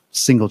amount of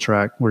single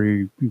track where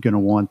you're going to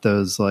want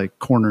those like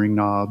cornering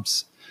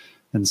knobs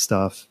and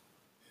stuff.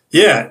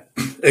 Yeah,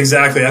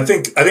 exactly. I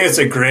think it's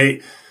a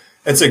great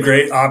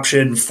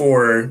option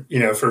for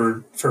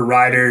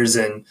riders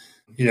and,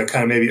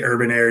 kind of maybe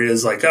urban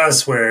areas like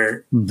us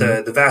where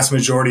the vast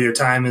majority of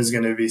time is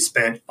going to be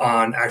spent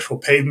on actual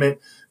pavement,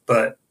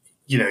 but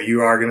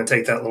you are going to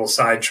take that little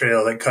side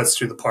trail that cuts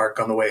through the park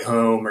on the way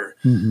home or,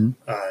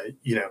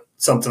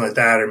 something like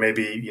that. Or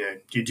maybe,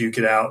 you do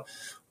get out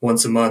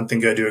once a month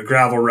and go do a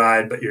gravel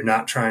ride, but you're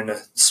not trying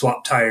to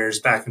swap tires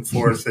back and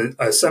forth.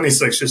 A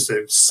semi-slick's just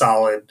a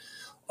solid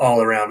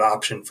all around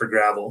option for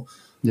gravel.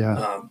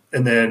 Yeah.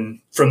 And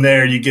then from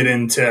there you get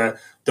into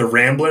the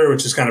Rambler,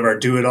 which is kind of our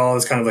do-it-all.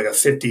 It's kind of like a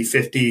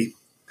 50-50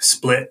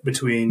 split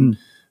between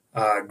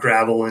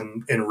gravel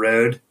and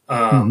road.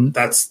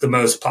 That's the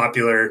most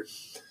popular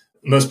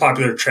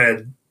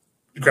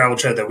gravel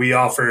tread that we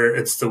offer.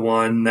 It's the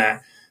one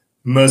that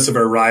most of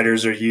our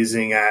riders are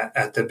using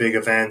at the big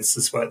events.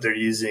 It's what they're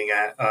using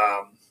at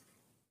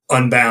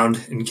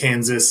Unbound in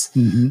Kansas.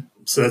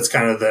 So that's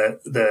kind of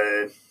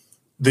the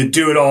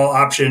do-it-all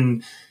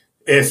option.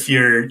 If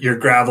your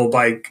gravel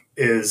bike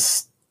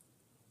is,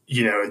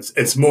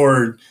 it's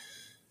more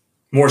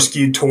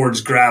skewed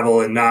towards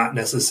gravel and not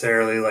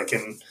necessarily like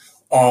an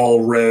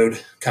all road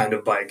kind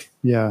of bike.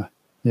 Yeah.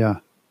 Yeah.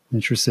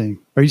 Interesting.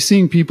 Are you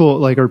seeing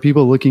are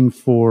people looking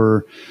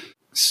for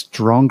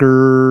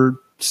stronger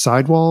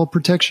sidewall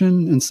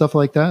protection and stuff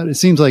like that? It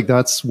seems like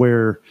that's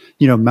where,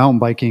 mountain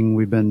biking,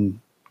 we've been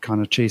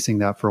kind of chasing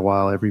that for a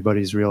while.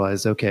 Everybody's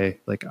realized, okay,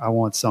 like I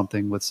want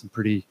something with some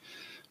pretty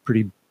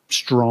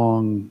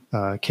strong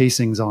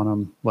casings on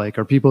them. Like,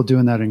 are people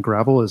doing that in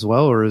gravel as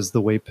well, or is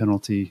the weight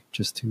penalty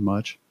just too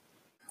much?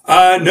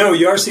 No,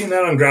 you are seeing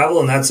that on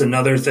gravel, and that's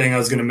another thing I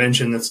was going to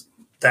mention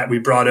that we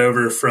brought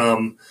over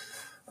from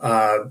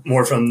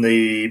more from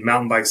the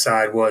mountain bike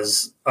side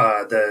was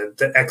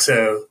the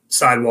EXO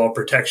sidewall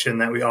protection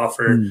that we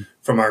offer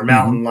from our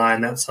mountain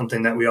line. That's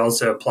something that we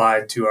also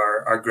applied to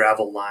our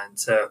gravel line.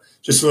 So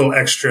just a little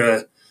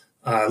extra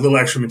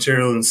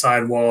material in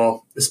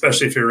sidewall,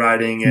 especially if you're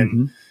riding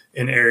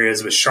in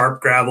areas with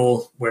sharp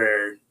gravel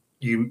where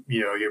you're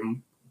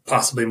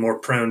possibly more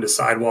prone to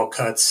sidewall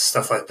cuts,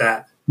 stuff like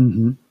that.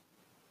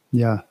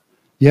 Yeah.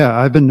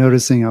 I've been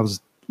noticing, I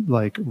was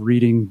like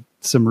reading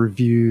some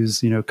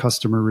reviews,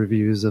 customer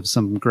reviews of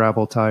some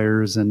gravel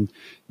tires. And,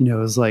 it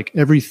was like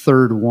every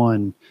third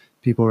one,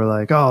 people were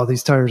like, oh,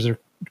 these tires are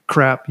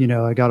crap.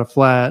 I got a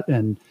flat.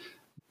 And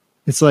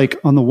it's like,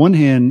 on the one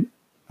hand,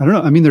 I don't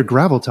know. I mean, they're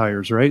gravel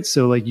tires, right?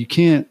 So like you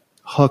can't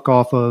huck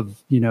off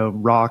of,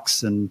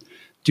 rocks and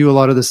do a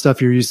lot of the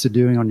stuff you're used to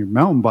doing on your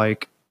mountain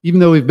bike, even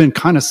though we've been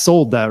kind of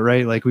sold that,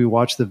 right? Like we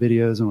watch the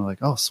videos and we're like,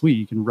 oh, sweet.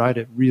 You can ride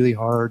it really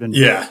hard and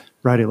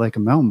ride it like a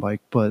mountain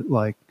bike. But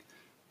like,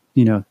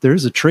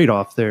 there's a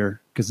trade-off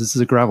there because this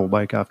is a gravel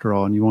bike after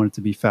all, and you want it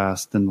to be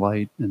fast and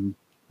light and,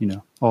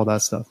 all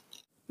that stuff.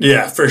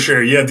 Yeah, for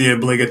sure. You have the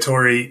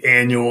obligatory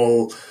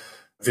annual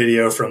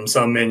video from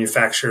some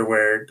manufacturer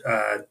where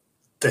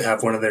they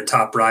have one of their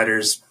top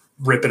riders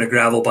ripping a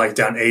gravel bike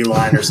down a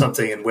line or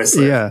something in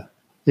Whistler.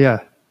 Yeah.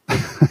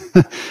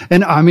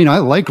 And I mean, I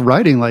like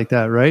riding like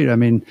that, right? I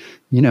mean,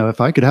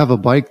 if I could have a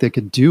bike that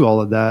could do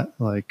all of that,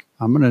 like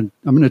I'm going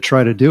to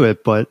try to do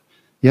it. But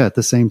yeah, at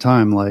the same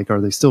time, like, are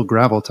they still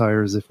gravel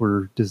tires if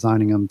we're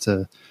designing them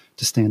to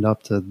stand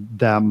up to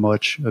that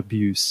much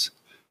abuse?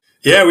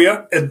 Yeah, we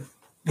are.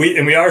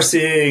 We are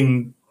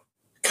seeing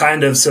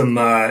kind of some,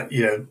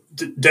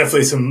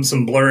 definitely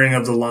some blurring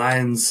of the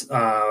lines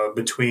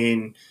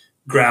between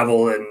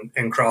gravel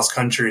and cross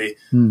country.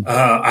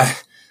 I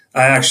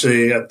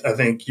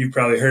think you've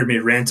probably heard me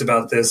rant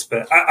about this,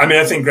 but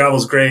I think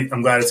gravel's great.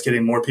 I'm glad it's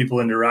getting more people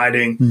into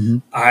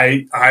riding.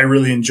 I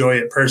really enjoy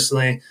it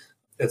personally.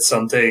 It's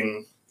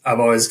something I've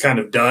always kind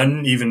of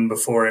done even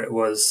before it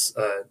was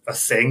a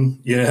thing,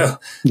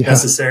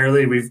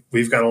 necessarily.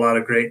 We've got a lot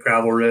of great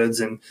gravel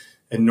roads in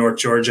North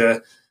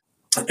Georgia,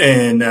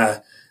 and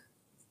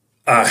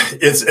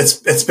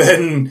it's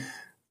been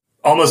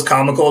almost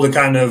comical to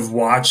kind of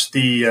watch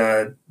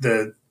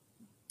the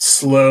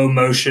slow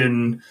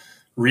motion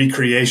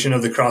recreation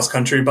of the cross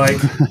country bike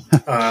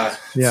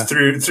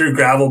through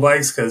gravel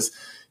bikes, because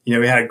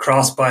we had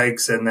cross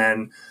bikes and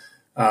then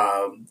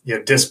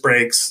disc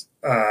brakes.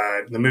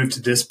 The move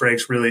to disc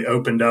brakes really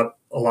opened up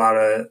a lot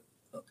of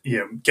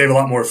gave a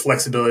lot more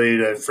flexibility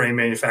to frame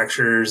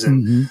manufacturers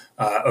and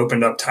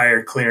opened up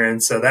tire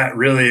clearance. So that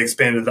really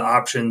expanded the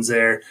options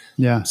there.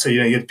 Yeah. So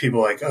you get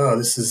people like, oh,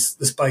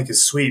 this bike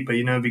is sweet, but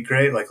it'd be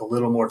great like a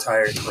little more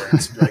tire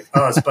clearance. Be like,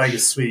 oh, this bike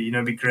is sweet,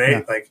 it'd be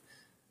great like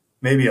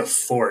maybe a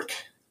fork.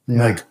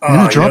 Yeah. Like,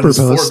 oh, a dropper this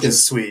post. fork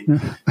is sweet.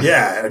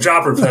 Yeah, a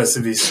dropper post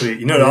would be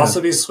sweet. It'd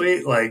also be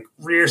sweet, like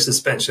rear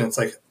suspension. It's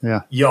like,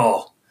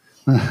 y'all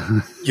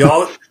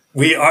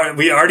we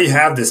already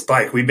have this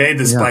bike. We made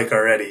this bike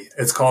already.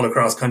 It's called a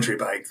cross country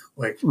bike.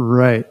 Like,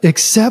 right.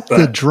 Except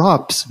the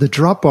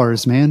drop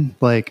bars, man.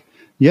 Like,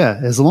 yeah,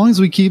 as long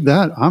as we keep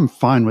that, I'm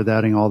fine with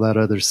adding all that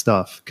other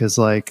stuff. Cause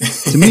like,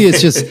 to me,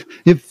 it's just,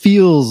 it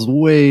feels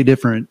way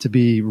different to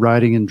be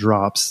riding in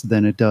drops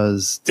than it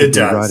does to be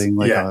riding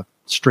like a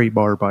straight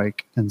bar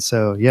bike. And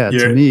so,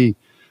 to me,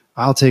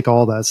 I'll take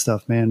all that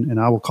stuff, man. And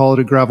I will call it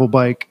a gravel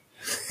bike,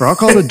 or I'll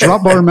call it a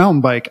drop bar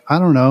mountain bike. I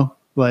don't know.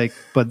 Like,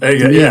 but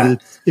to me,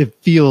 it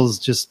feels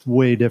just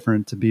way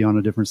different to be on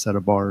a different set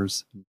of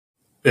bars.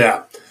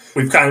 Yeah.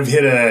 We've kind of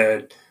hit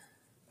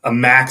a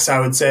max, I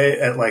would say,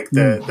 at like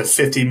the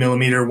 50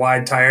 millimeter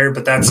wide tire,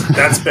 but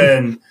that's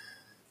been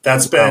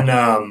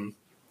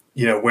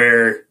you know,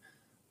 where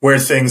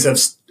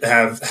things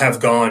have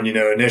gone. You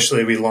know,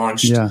 initially we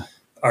launched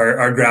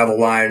our gravel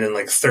line in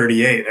like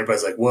 38, and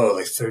everybody's like, whoa,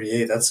 like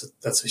 38,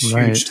 that's a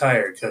huge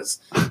tire.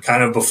 Cause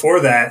kind of before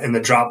that in the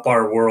drop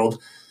bar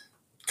world,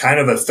 kind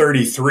of a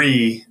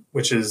 33,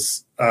 which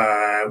is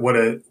what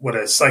a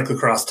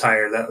cyclocross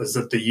tire that was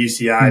that the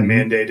UCI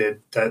mandated,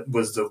 that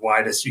was the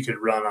widest you could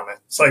run on a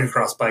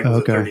cyclocross bike was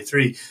a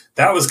 33.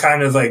 That was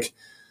kind of like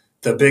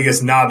the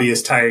biggest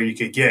knobbiest tire you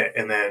could get.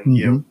 And then,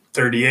 you know,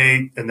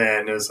 38. And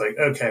then it was like,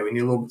 okay, we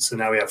need a little, so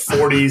now we have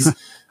 40s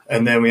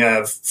and then we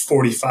have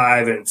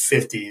 45 and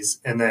 50s.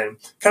 And then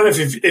kind of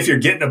if you're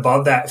getting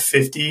above that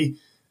 50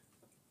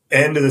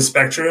 end of the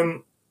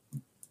spectrum,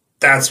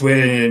 that's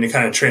when it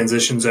kind of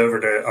transitions over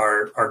to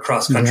our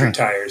cross-country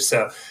tires.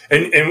 So,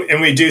 and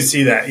we do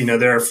see that, you know,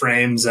 there are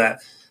frames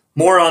that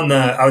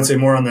I would say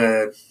more on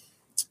the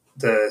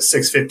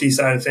 650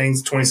 side of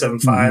things,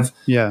 27.5.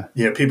 Yeah.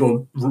 You know,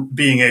 people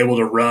being able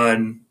to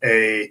run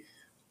a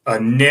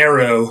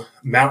narrow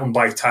mountain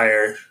bike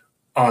tire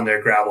on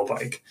their gravel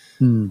bike.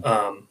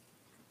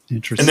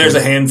 Interesting. And there's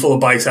a handful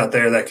of bikes out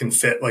there that can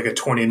fit like a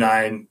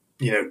 29,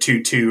 you know,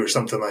 2.2 or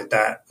something like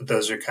that. But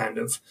those are kind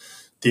of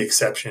the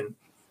exception.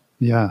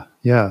 Yeah.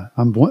 Yeah.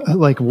 I'm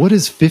like, what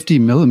is 50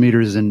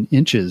 millimeters in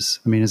inches?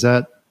 I mean, is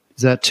that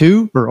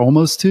 2 or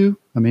almost 2?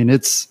 I mean,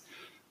 it's,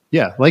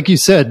 like you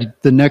said,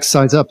 the next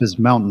size up is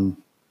mountain.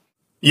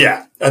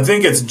 Yeah. I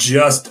think it's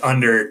just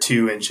under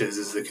 2 inches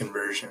is the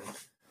conversion.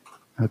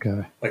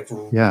 Okay. Like,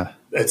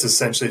 it's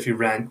essentially if you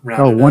round it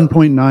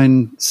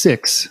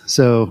 1.96.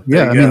 So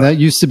I mean, that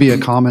used to be a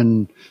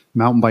common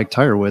mountain bike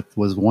tire width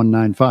was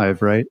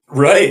 1.95, right?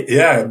 Right.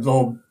 Yeah. The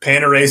old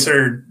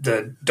Panaracer,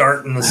 the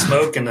Dart and the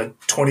Smoke, and the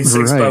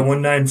 26 by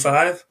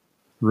 1.95.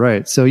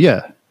 Right. So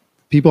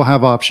people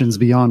have options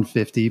beyond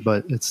 50,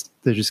 but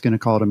they're just going to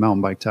call it a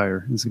mountain bike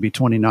tire. It's going to be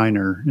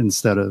 29er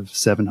instead of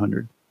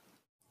 700.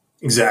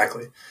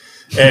 Exactly.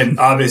 And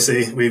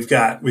obviously we've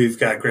got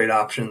great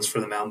options for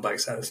the mountain bike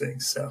side of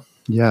things. So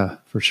yeah,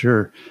 for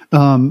sure.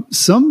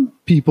 Some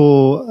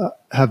people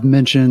have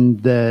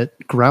mentioned that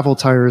gravel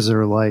tires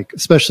are like,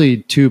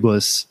 especially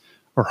tubeless,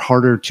 are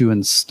harder to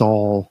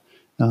install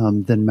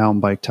than mountain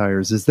bike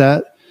tires. Is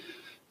there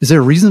a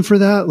reason for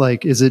that?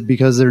 Like, is it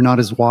because they're not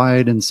as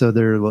wide and so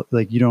they're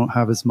like, you don't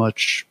have as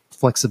much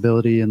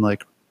flexibility and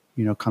like,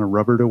 you know, kind of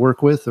rubber to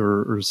work with,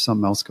 or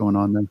something else going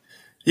on then?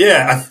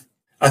 Yeah,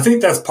 I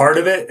think that's part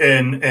of it.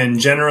 And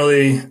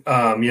generally, you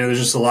know, there's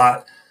just a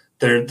lot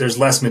there's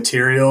less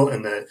material,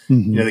 and the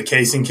you know, the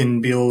casing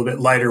can be a little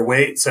bit lighter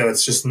weight, so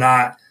it's just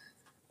not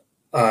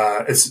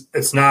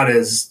it's not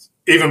as,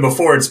 even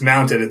before it's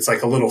mounted, it's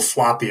like a little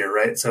floppier,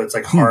 right? So it's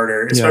like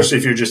harder, especially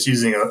if you're just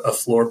using a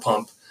floor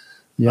pump.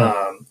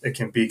 It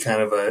can be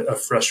kind of a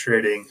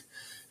frustrating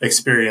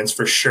experience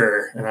for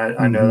sure, and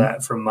I know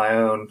that from my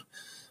own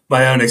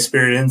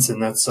experience,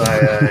 and that's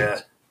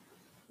why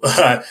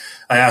I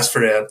asked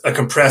for a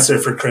compressor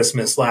for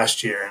Christmas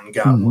last year and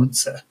got one.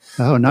 So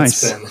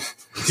nice.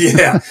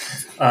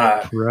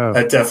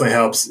 That definitely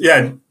helps.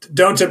 Yeah,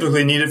 don't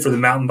typically need it for the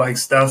mountain bike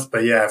stuff,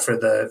 but for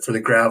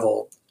the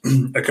gravel,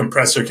 a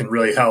compressor can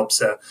really help.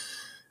 So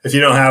if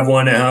you don't have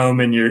one at home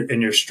and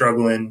you're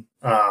struggling,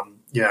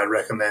 I'd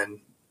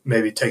recommend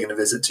maybe taking a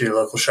visit to your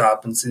local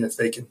shop and seeing if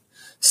they can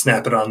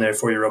snap it on there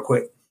for you real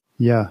quick.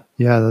 Yeah,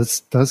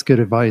 that's good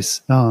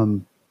advice.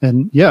 And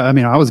I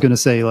mean, I was going to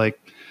say, like,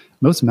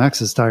 most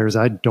Maxxis tires,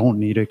 I don't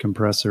need a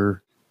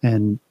compressor,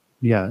 and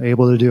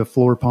able to do a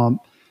floor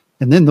pump.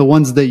 And then the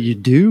ones that you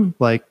do,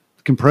 like,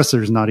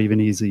 compressor is not even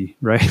easy,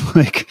 right?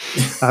 Like,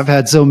 I've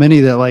had so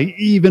many that like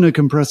even a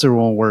compressor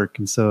won't work.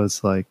 And so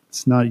it's like,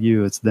 it's not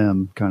you, it's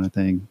them kind of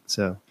thing.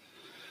 So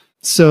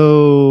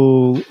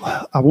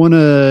I want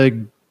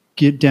to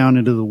get down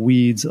into the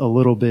weeds a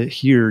little bit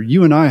here.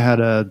 You and I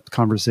had a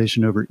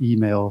conversation over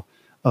email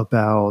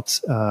about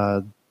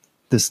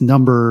this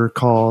number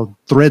called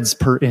threads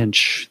per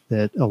inch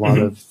that a lot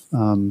of,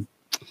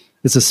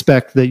 it's a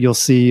spec that you'll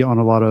see on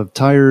a lot of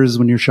tires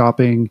when you're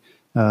shopping.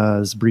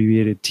 It's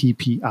abbreviated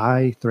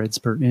TPI, threads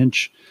per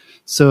inch.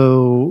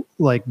 So,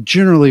 like,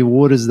 generally,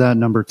 what does that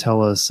number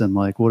tell us? And,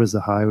 like, what does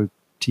the high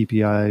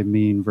TPI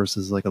mean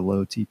versus, like, a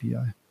low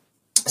TPI?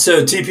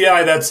 So,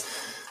 TPI, that's,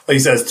 like you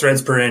said,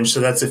 threads per inch.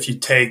 So, that's if you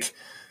take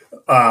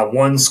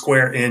 1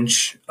 square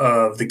inch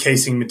of the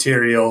casing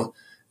material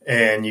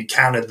and you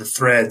counted the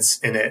threads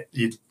in it,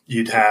 you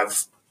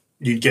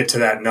you'd get to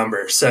that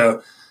number.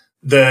 So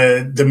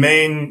the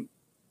main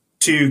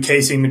two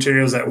casing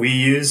materials that we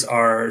use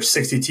are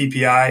 60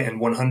 TPI and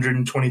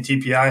 120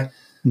 TPI.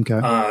 Okay.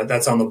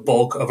 That's on the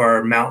bulk of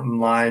our mountain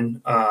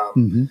line.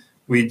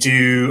 We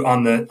do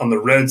on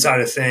the road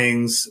side of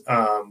things.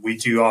 We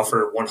do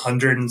offer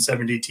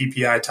 170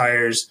 TPI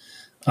tires,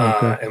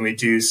 and we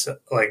do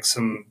like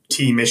some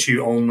team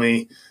issue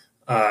only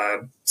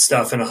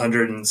stuff in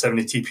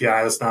 170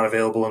 TPI that's not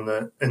available in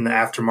the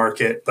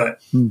aftermarket. But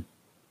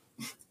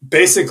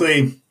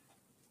basically,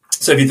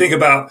 so if you think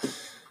about,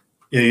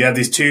 you have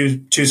these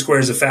two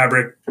squares of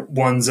fabric.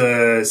 One's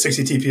a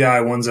 60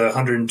 TPI, one's a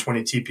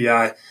 120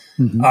 TPI.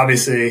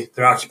 Obviously,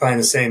 they're occupying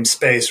the same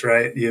space,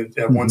 right? You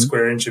have 1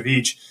 square inch of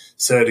each.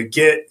 So to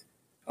get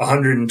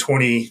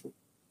 120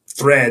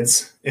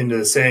 threads into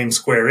the same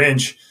square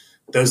inch,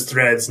 those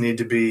threads need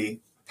to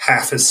be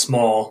half as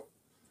small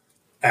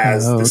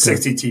as the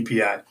 60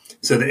 TPI.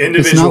 So the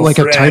individual it's not like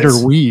threads, a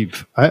tighter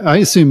weave. I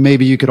assume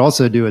maybe you could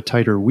also do a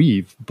tighter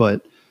weave,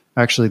 but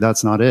actually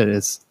that's not it.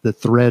 It's the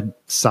thread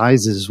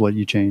size is what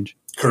you change.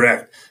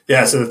 Correct.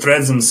 Yeah. So the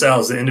threads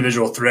themselves, the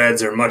individual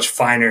threads are much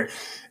finer.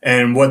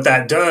 And what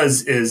that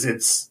does is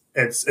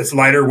it's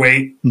lighter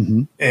weight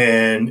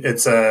and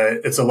it's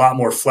a lot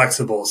more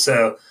flexible.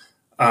 So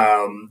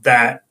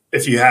that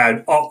if you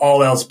had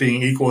all else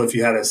being equal, if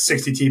you had a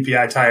 60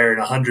 TPI tire and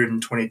a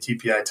 120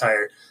 TPI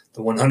tire,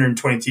 the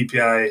 120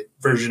 TPI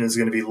version is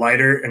going to be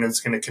lighter and it's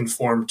going to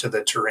conform to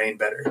the terrain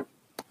better.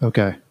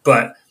 Okay.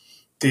 But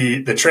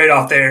the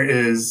trade-off there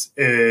is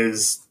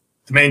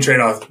the main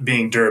trade-off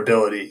being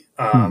durability.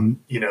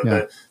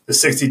 The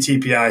 60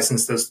 TPI,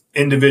 since those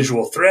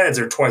individual threads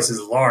are twice as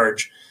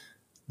large,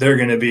 they're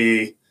going to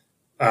be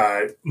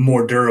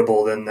more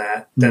durable than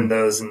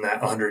those in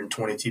that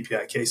 120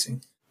 TPI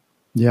casing.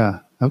 Yeah.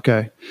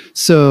 Okay.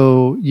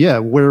 So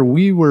where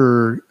we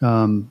were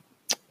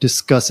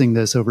discussing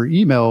this over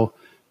email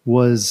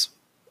was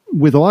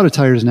with a lot of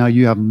tires now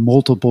you have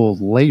multiple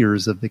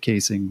layers of the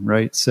casing,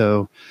 right?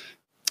 So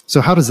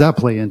how does that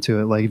play into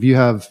it? Like if you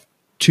have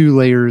 2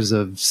 layers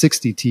of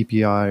 60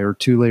 TPI or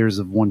 2 layers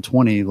of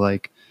 120,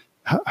 like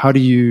how do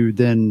you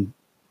then,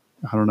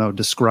 I don't know,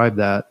 describe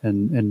that?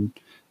 And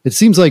it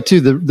seems like too,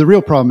 the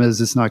real problem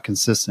is it's not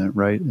consistent,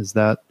 right? Is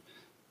that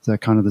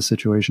kind of the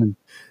situation?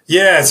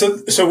 Yeah.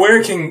 So where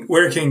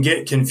it can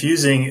get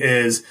confusing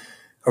is,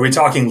 are we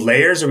talking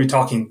layers? Or are we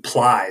talking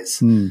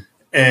plies?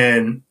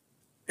 And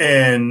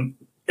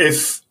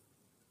if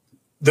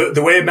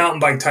the way a mountain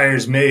bike tire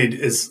is made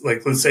is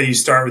like, let's say you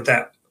start with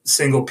that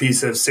single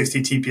piece of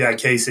 60 TPI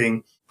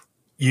casing,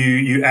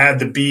 you add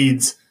the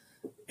beads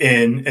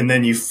in, and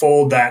then you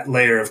fold that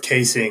layer of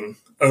casing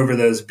over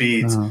those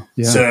beads.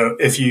 So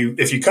if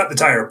you cut the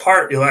tire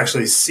apart, you'll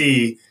actually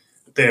see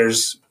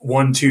there's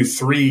 1, 2,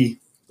 3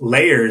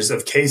 layers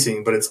of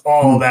casing, but it's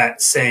all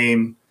that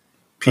same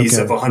piece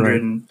of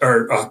 100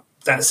 or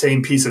that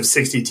same piece of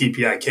 60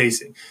 TPI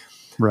casing.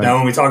 Right. Now,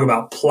 when we talk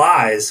about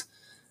plies,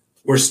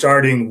 we're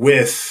starting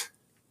with,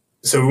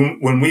 so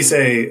when we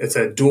say it's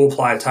a dual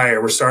ply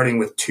tire, we're starting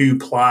with 2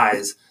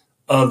 plies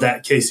of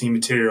that casing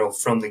material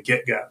from the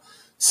get-go.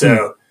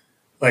 So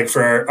like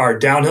for our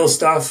downhill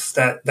stuff,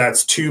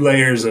 that's 2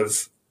 layers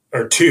of,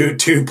 or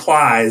two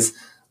plies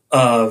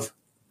of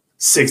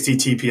 60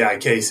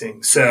 TPI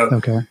casing. So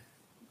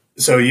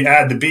you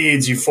add the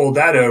beads, you fold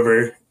that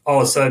over, all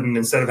of a sudden,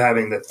 instead of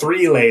having the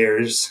 3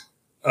 layers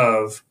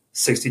of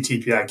 60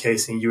 TPI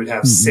casing, you would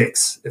have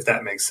 6, if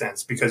that makes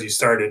sense, because you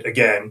started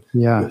again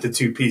with the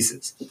 2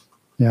 pieces.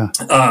 Yeah.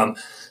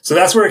 So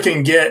that's where it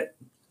can get,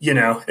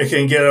 it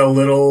can get a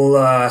little,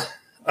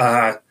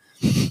 some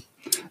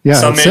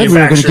said we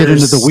were going to get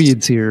into the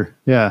weeds here.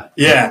 Yeah.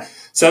 Yeah.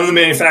 Some of the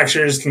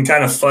manufacturers can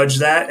kind of fudge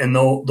that, and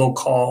they'll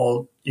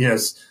call,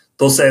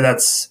 they'll say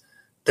that's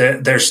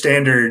their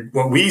standard.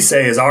 What we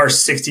say is our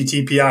 60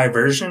 TPI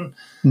version.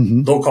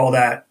 They'll call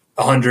that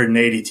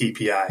 180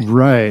 TPI.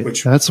 Right.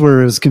 That's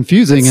where it was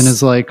confusing. And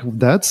it's like,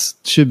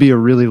 should be a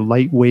really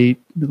lightweight,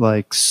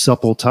 like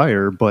supple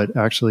tire, but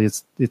actually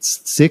it's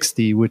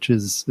 60, which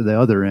is the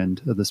other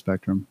end of the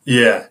spectrum.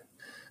 Yeah.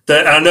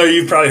 I know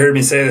you've probably heard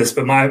me say this,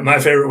 but my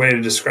favorite way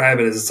to describe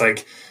it is it's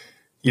like,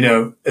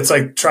 it's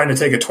like trying to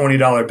take a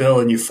 $20 bill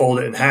and you fold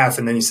it in half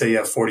and then you say you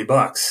have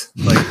 $40.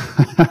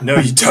 Like, no,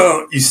 you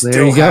don't. You still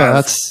there you have. Go.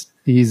 That's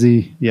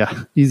easy.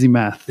 Yeah. Easy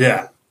math.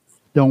 Yeah.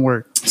 Don't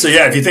work. So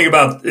yeah, if you think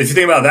about it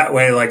that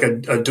way, like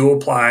a dual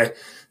ply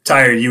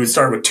tire, you would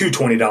start with 2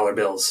 $20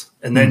 bills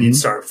and then you'd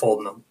start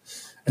folding them.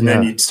 And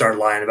then you'd start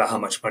lying about how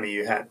much money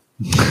you had.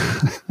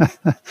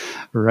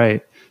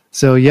 Right.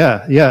 So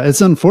yeah,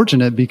 it's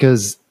unfortunate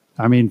because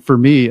I mean, for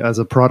me as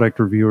a product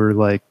reviewer,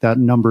 like that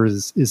number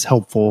is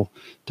helpful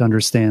to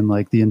understand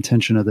like the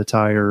intention of the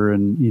tire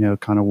and,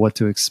 kind of what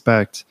to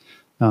expect.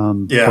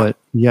 But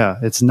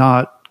it's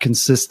not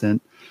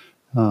consistent.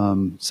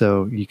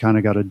 So you kind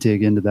of got to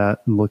dig into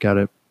that and look at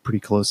it pretty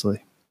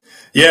closely.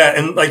 Yeah.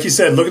 And like you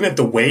said, looking at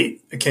the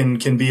weight can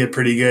be a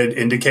pretty good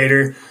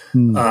indicator.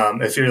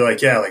 If you're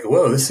like,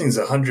 whoa, this thing's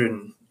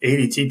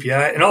 180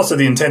 TPI, and also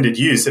the intended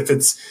use. If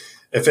it's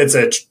if it's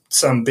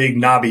some big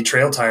knobby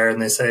trail tire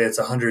and they say it's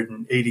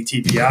 180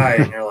 TPI,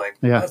 and you're like,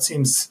 that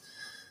seems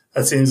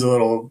a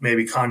little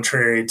maybe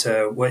contrary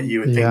to what you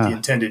would think the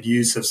intended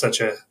use of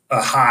such a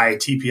high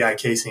TPI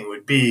casing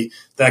would be.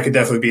 That could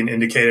definitely be an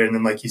indicator. And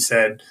then, like you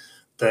said,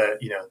 the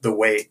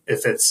weight.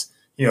 If it's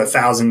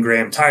 1,000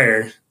 gram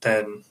tire,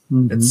 then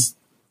it's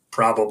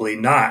probably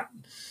not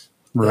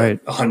right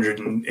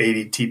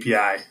 180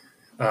 TPI.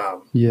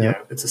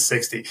 It's a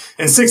 60,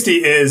 and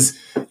 60 is,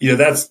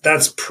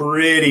 that's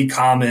pretty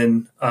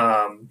common.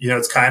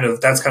 That's kind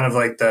of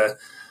like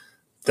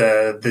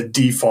the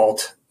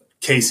default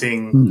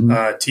casing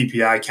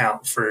TPI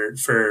count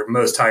for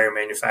most tire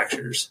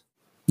manufacturers.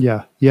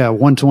 Yeah.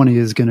 120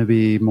 is going to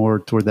be more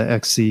toward the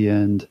XC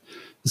end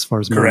as far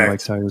as mountain bike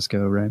tires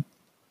go, right?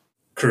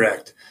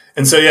 Correct.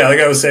 And so, like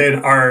I was saying,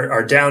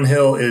 our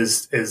downhill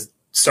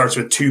starts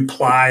with 2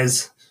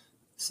 plies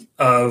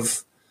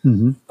of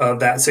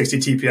that 60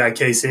 TPI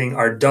casing.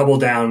 Our double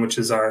down, which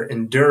is our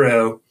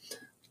enduro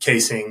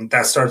casing,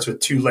 that starts with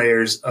 2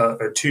 layers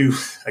see,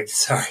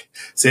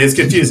 it's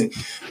confusing.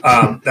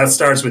 That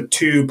starts with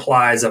 2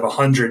 plies of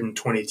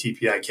 120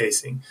 TPI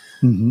casing.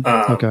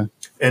 Okay.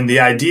 And the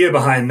idea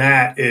behind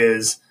that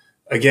is,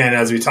 again,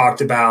 as we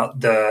talked about,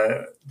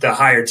 the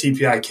higher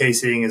TPI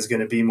casing is going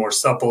to be more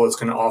supple. It's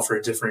going to offer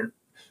a different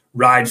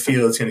ride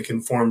feel. It's going to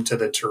conform to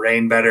the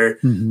terrain better.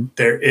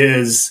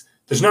 There's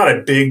not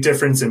a big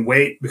difference in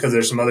weight because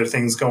there's some other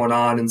things going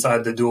on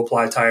inside the dual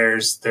ply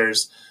tires.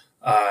 There's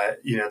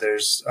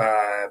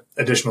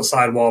additional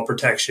sidewall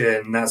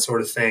protection, that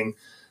sort of thing.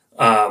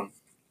 So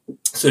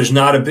there's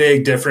not a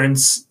big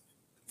difference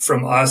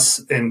from us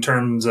in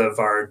terms of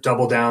our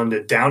double down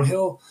to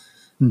downhill,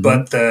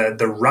 but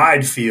the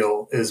ride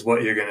feel is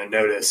what you're going to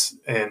notice.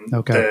 And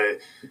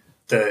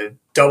the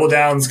double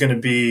down is going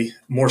to be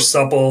more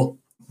supple,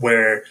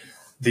 where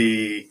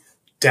the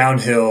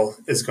downhill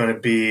is going to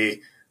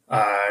be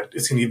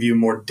it's going to give you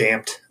more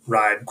damped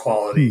ride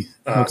quality,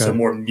 so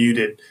more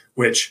muted,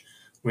 which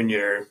when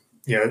you're,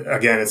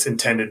 again, it's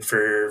intended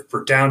for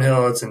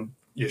downhill.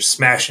 You're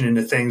smashing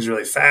into things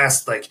really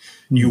fast. Like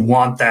you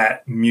want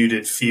that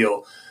muted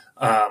feel.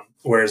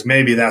 Whereas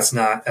maybe that's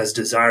not as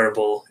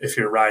desirable if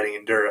you're riding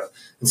enduro.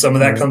 And some of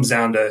that comes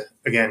down to,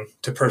 again,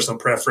 to personal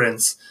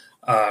preference,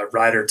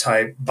 rider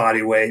type,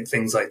 body weight,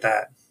 things like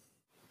that.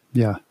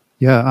 Yeah.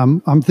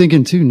 I'm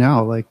thinking too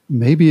now, like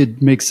maybe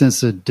it makes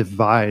sense to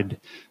divide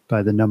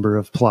by the number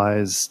of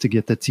plies to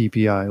get the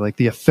TPI, like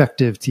the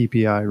effective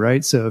TPI,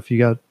 right? So if you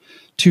got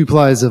 2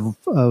 plies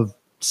of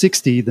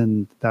 60,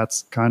 then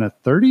that's kind of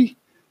 30.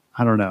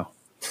 I don't know.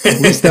 At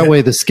least that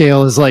way the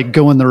scale is like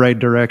going the right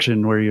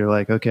direction, where you're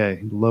like,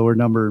 okay, lower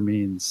number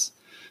means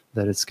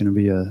that it's going to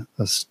be a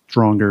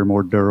stronger,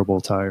 more durable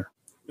tire.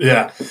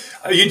 Yeah.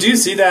 You do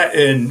see that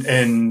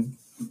in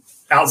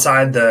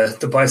outside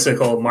the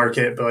bicycle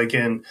market, but like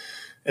in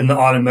the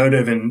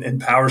automotive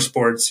and power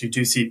sports, you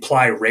do see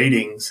ply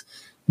ratings.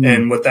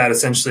 And what that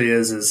essentially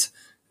is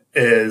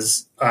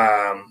it's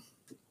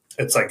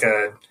like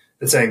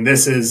it's saying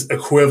this is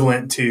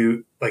equivalent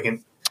to like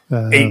an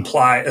 8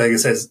 ply, like it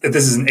says, if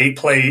this is an 8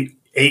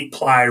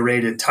 ply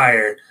rated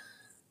tire,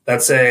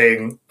 that's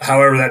saying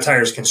however that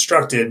tire is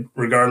constructed,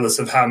 regardless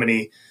of how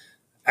many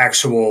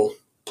actual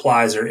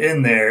plies are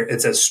in there,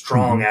 it's as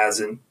strong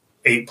as an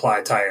 8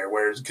 ply tire.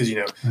 Whereas, because,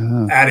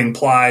 adding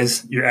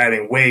plies, you're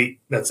adding weight,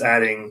 that's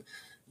adding,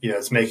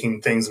 it's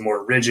making things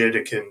more rigid.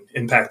 It can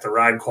impact the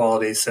ride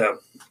quality. So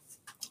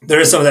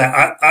there is some of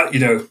that. I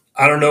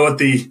don't know what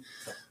the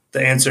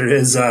answer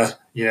is,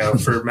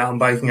 for mountain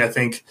biking. I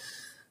think,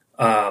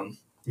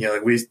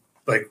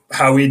 like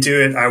how we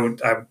do it,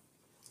 I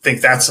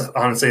think that's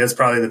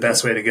probably the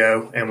best way to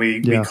go. And we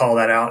call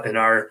that out in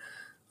our,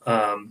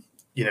 in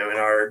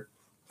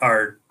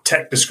our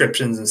tech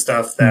descriptions and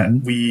stuff,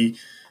 that we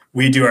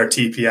do our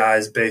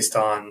TPIs based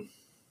on,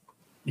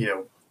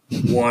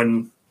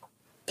 1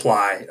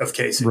 ply of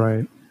casing,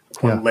 right?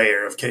 One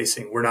layer of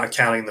casing. We're not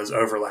counting those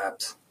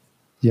overlaps.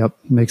 Yep.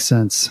 Makes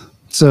sense.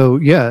 So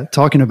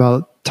talking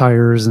about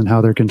tires and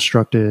how they're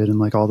constructed and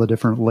like all the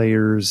different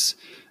layers.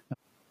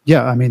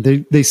 Yeah. I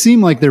mean, they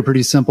seem like they're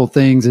pretty simple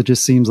things. It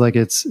just seems like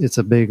it's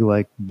a big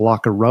like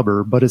block of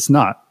rubber, but it's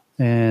not.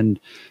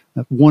 And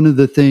one of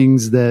the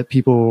things that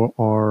people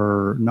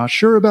are not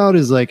sure about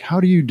is like, how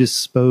do you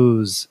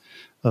dispose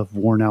of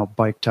worn out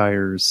bike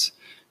tires?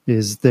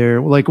 Is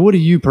there, like, what do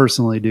you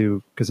personally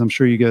do? Because I'm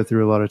sure you go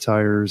through a lot of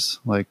tires.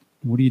 Like,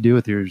 what do you do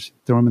with yours?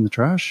 Throw them in the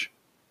trash?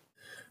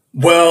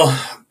 Well,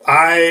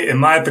 in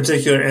my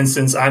particular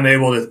instance, I'm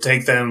able to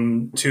take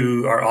them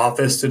to our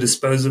office to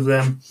dispose of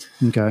them.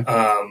 Okay.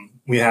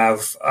 We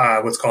have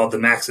what's called the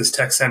Maxis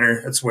Tech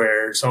Center. That's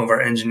where some of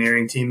our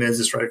engineering team is.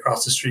 It's right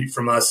across the street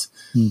from us.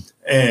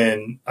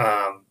 And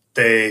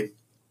they're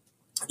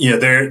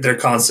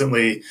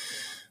constantly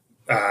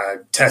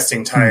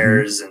testing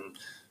tires and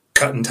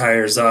cutting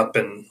tires up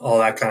and all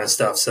that kind of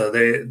stuff. So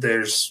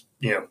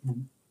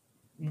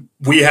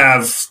we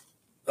have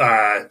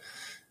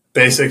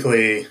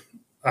basically,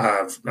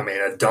 a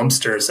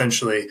dumpster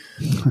essentially,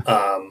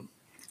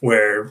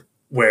 where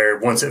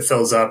once it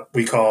fills up,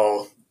 we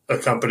call a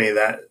company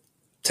that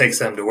takes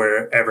them to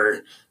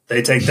wherever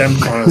they take them.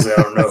 Honestly,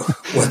 I don't know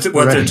what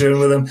they're doing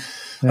with them.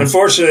 Yeah.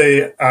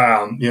 Unfortunately,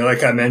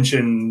 like I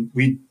mentioned,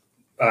 we,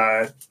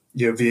 via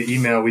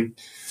email,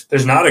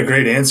 there's not a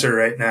great answer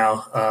right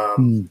now.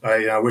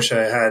 I wish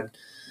I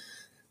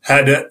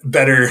had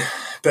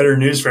better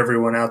news for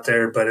everyone out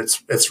there, but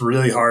it's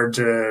really hard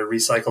to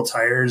recycle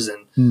tires.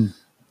 And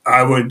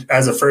I would,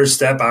 as a first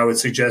step, I would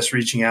suggest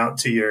reaching out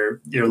to your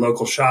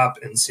local shop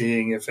and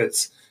seeing if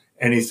it's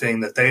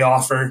anything that they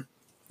offer.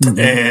 Mm-hmm.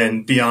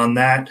 And beyond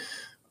that,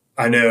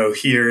 I know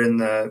here in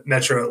the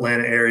Metro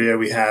Atlanta area,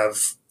 we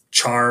have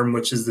Charm,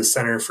 which is the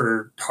Center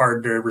for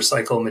Hard to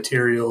Recycle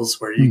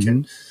Materials, where you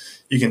can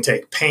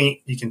take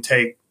paint, you can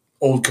take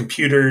old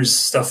computers,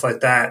 stuff like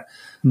that.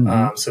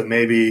 Mm-hmm. So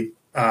maybe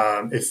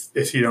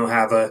if you don't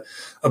have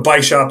a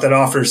bike shop that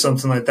offers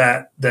something like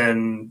that,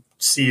 then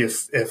see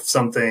if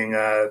something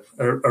a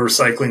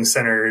recycling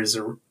center is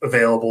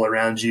available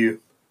around you.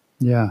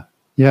 Yeah.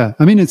 Yeah.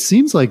 I mean, it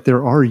seems like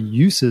there are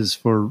uses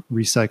for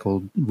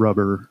recycled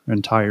rubber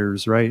and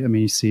tires, right? I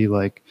mean, you see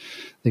like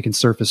they can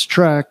surface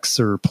tracks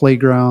or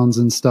playgrounds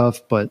and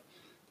stuff, but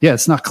yeah,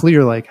 it's not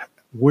clear like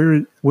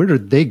where are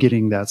they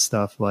getting that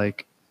stuff?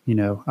 Like,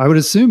 I would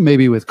assume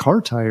maybe with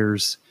car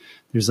tires,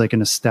 there's like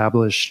an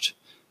established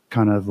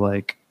kind of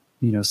like,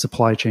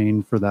 supply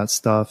chain for that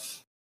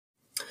stuff.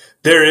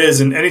 There is.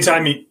 And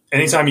anytime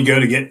you go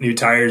to get new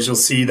tires, you'll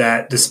see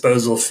that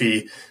disposal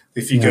fee.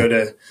 If you go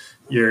to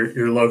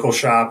your local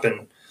shop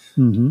and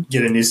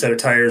get a new set of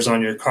tires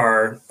on your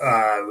car,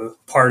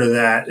 part of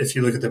that, if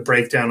you look at the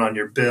breakdown on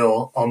your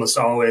bill, almost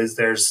always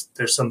there's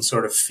some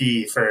sort of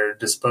fee for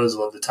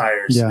disposal of the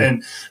tires. Yeah.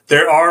 And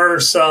there are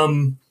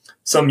some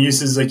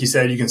uses, like you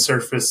said, you can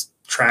surface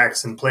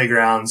tracks and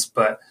playgrounds,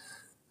 but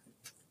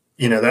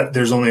that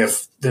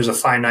there's a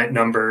finite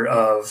number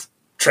of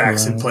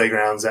tracks and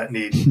playgrounds that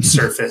need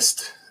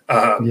surfaced.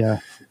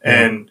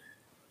 And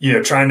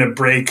trying to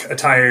break a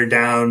tire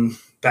down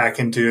back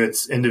into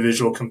its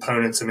individual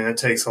components, I mean, it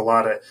takes a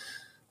lot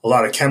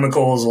of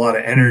chemicals, a lot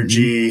of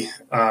energy.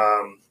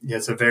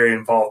 It's a very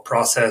involved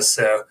process.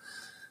 So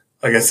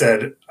like I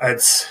said,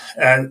 it's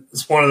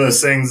one of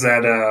those things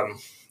that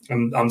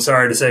I'm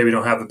sorry to say we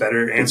don't have a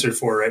better answer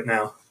for right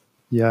now.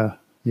 Yeah.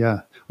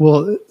 Yeah.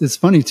 Well, it's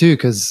funny too,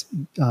 because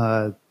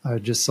I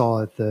just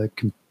saw at the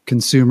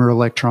Consumer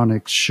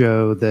Electronics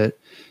show that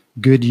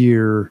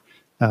Goodyear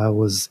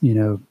was,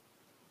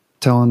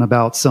 telling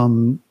about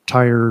some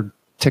tire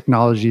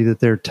technology that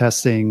they're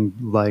testing,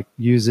 like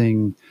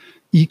using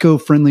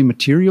eco-friendly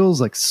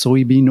materials like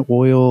soybean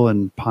oil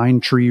and pine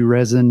tree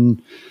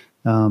resin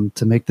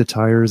to make the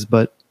tires.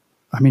 But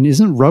I mean,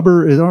 isn't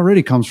rubber, it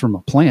already comes from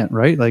a plant,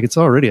 right? Like it's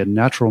already a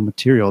natural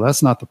material.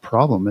 That's not the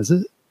problem, is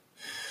it?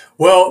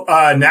 Well,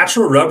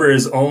 natural rubber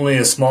is only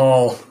a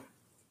small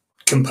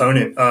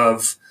component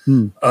of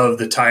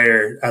the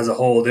tire as a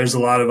whole. There's a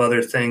lot of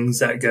other things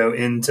that go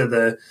into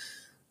the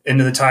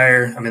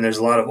tire. I mean, there's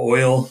a lot of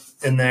oil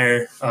in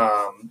there.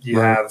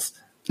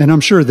 And I'm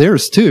sure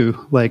theirs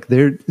too. Like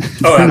they're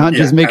not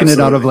just making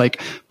it out of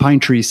like pine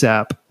tree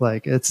sap.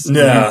 Like it's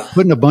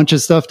putting a bunch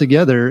of stuff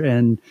together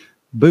and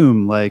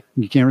boom, like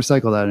you can't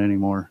recycle that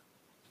anymore.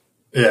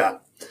 Yeah.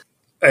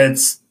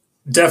 It's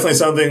definitely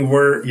something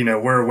we're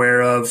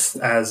aware of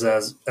as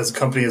a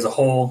company as a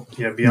whole,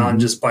 beyond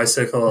just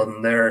bicycle.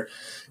 And there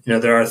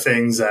are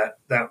things that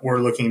we're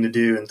looking to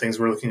do and things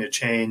we're looking to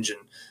change.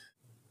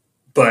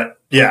 But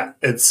yeah,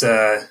 it's,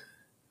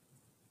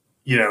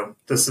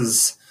 this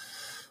is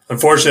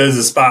unfortunately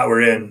the spot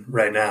we're in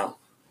right now.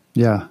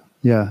 Yeah.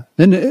 Yeah.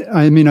 And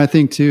I mean, I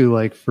think too,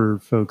 like for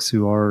folks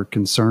who are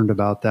concerned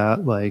about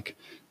that, like,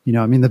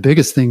 the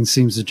biggest thing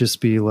seems to just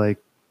be like,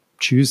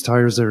 choose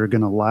tires that are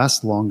going to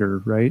last longer,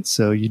 right?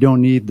 So you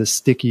don't need the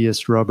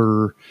stickiest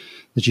rubber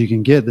that you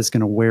can get that's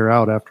going to wear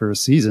out after a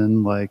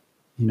season. Like,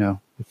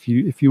 if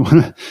you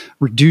want to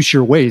reduce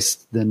your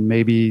waste, then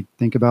maybe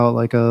think about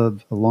like a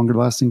longer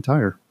lasting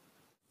tire.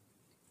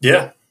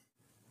 Yeah.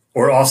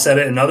 Or offset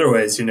it in other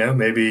ways,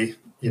 maybe,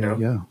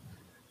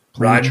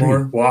 ride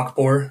more, walk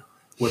more,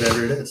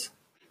 whatever it is.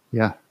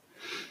 Yeah.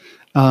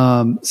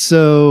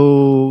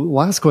 So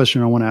last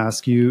question I want to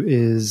ask you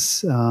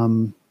is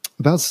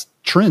about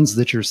trends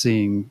that you're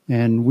seeing.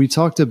 And we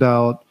talked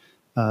about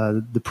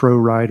the pro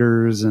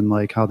riders and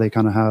like how they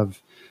kind of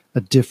have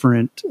a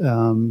different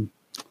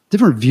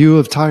view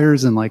of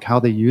tires and like how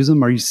they use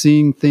them. Are you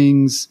seeing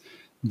things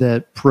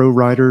that pro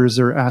riders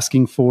are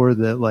asking for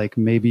that like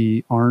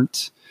maybe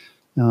aren't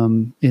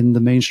in the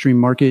mainstream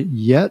market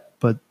yet,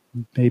 but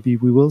maybe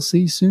we will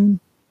see soon?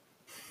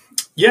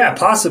 Yeah,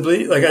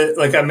 possibly.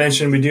 Like I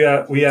mentioned,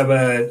 we have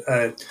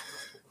a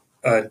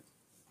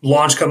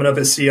launch coming up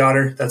at Sea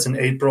Otter. That's in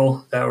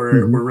April. That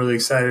we're really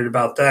excited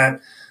about that.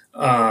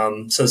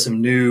 So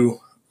some new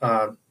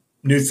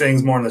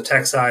things more on the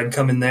tech side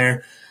coming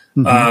there.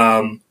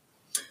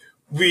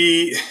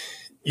 We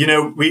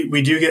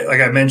do get, like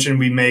I mentioned,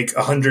 we make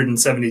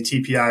 170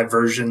 TPI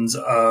versions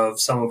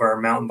of some of our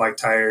mountain bike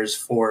tires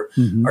for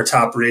our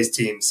top race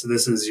teams. So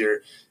this is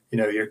your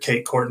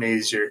Kate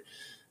Courtney's, your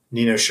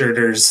Nino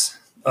Schurters,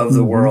 of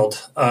the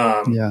world.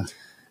 But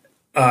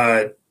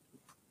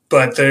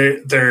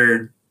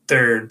they're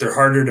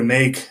harder to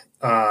make.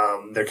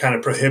 They're kind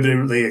of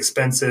prohibitively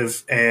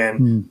expensive,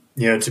 and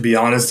to be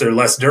honest, they're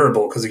less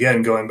durable because,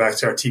 again, going back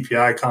to our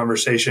TPI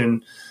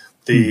conversation,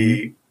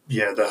 the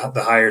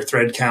higher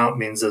thread count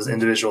means those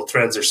individual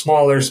threads are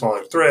smaller.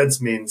 Smaller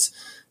threads means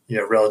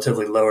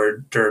relatively lower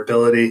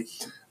durability.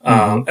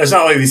 It's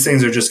not like these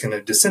things are just going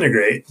to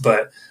disintegrate,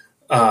 but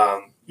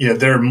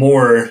they're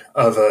more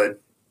of a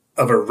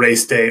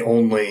race day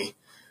only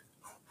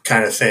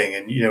kind of thing.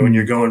 And when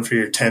you're going for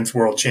your 10th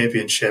world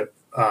championship,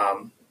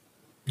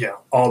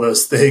 all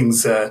those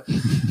things,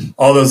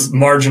 all those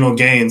marginal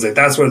gains, like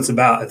that's what it's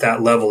about at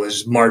that level,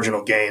 is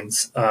marginal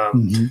gains.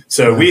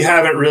 So we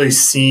haven't really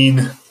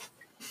seen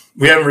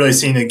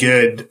a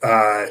good,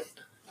 I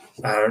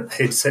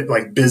hate to say,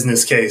 like,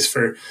 business case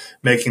for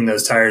making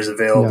those tires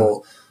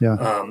available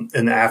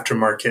in the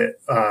aftermarket,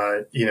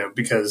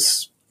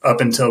 because up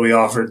until we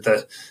offered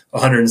the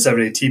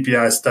 170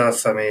 TPI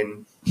stuff, I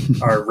mean,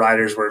 our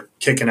riders were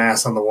kicking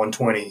ass on the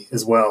 120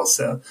 as well.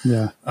 So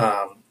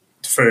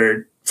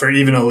for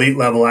even elite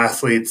level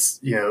athletes,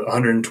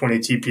 120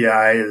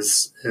 TPI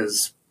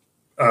is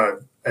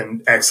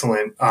an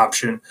excellent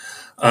option.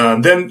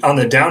 Then on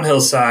the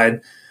downhill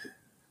side,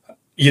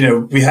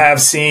 we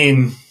have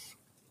seen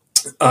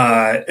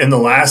in the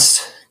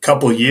last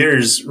couple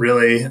years,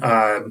 really,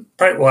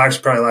 probably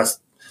last 4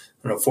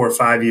 or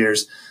 5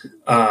 years,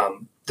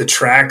 the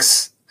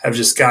tracks have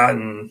just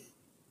gotten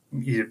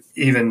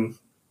even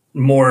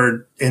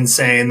more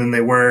insane than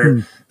they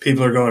were.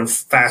 People are going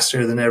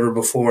faster than ever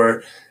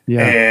before.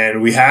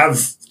 And we have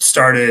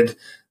started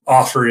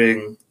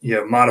offering,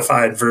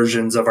 modified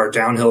versions of our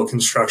downhill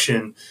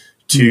construction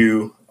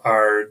to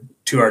our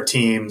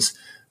teams,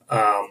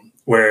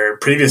 where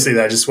previously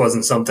that just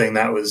wasn't something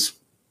that was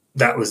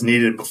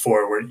needed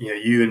before, where,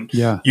 you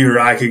or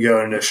I could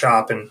go into a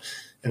shop and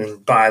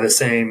buy the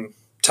same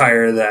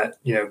tire that,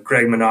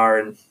 Greg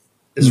Menard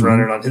is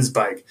running on his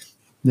bike.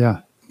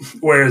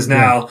 Whereas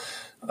now,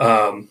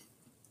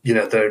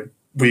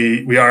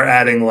 we are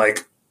adding,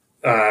 like,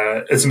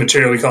 it's a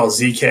material we call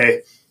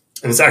ZK,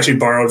 and it's actually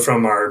borrowed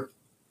from our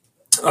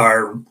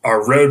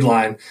road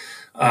line.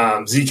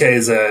 ZK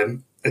is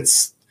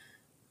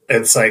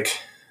it's like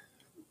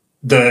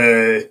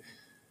probably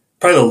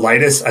the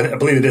lightest. I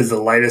believe it is the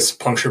lightest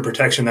puncture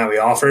protection that we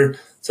offer.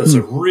 So it's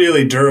a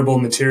really durable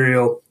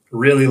material,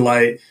 really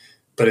light,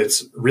 but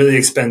it's really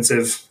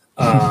expensive.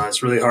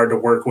 It's really hard to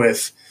work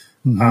with.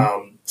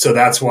 So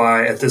that's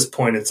why at this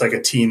point it's like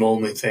a team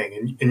only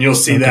thing. And you'll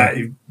see that.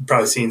 You've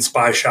probably seen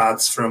spy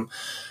shots from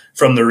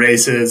the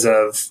races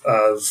of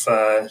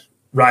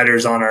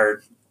riders on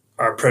our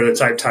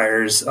prototype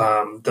tires.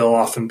 There'll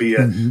often be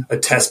a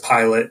test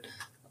pilot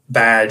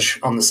badge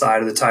on the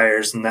side of the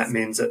tires, and that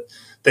means that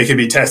they could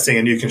be testing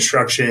a new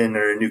construction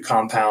or a new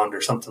compound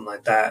or something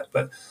like that.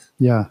 But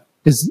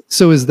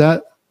is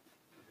that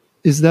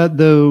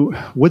though,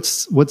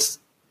 what's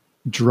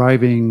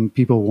driving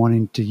people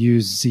wanting to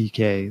use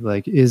ZK?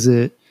 Like, is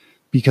it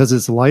because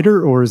it's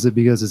lighter, or is it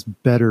because it's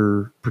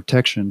better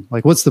protection?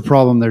 Like, what's the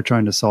problem they're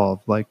trying to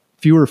solve? Like,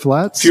 fewer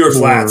flats?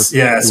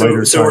 Yeah. So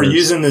we're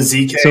using the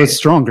ZK. So it's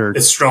stronger.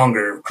 It's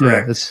stronger.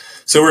 Correct.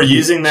 So we're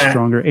using that.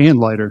 Stronger and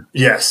lighter.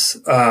 Yes.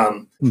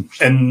 And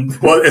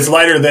it's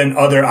lighter than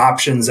other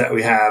options that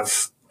we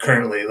have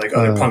currently, like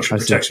other puncture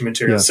protection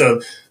materials.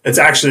 So it's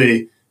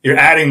actually, you're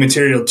adding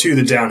material to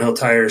the downhill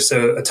tire.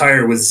 So a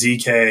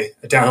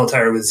downhill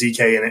tire with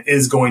ZK, and it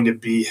is going to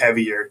be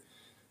heavier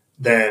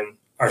than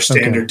our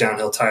standard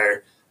downhill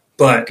tire.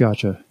 But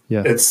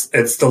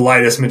it's the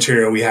lightest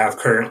material we have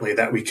currently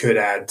that we could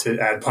add to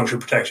add puncture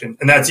protection.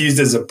 And that's used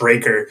as a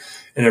breaker.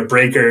 And a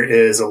breaker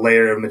is a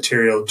layer of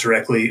material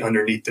directly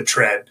underneath the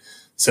tread.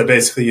 So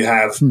basically you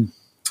have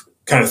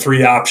kind of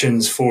 3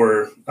 options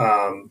for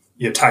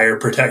tire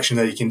protection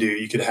that you can do.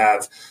 You could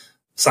have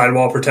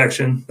sidewall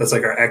protection. That's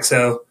like our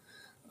EXO.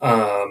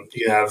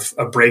 You can have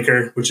a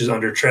breaker, which is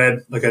under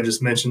tread, like I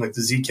just mentioned, like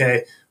the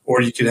ZK,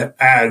 or you could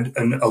add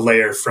a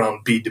layer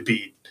from bead to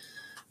bead.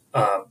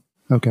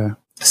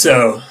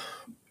 So,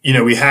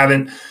 we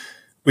haven't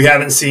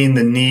seen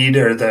the need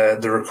or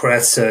the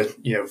request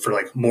to, for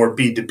like more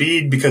bead to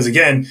bead, because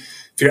again,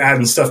 if you're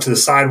adding stuff to the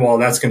sidewall,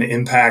 that's going to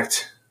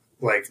impact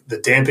like the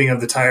damping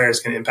of the tire.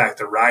 It's going to impact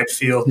the ride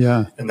feel.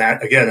 And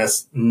that, again,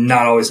 that's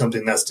not always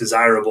something that's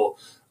desirable.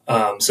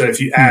 So if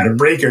you add a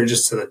breaker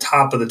just to the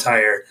top of the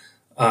tire,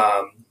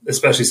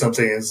 especially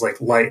something as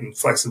like light and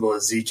flexible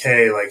as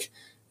ZK, like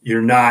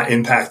you're not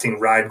impacting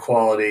ride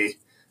quality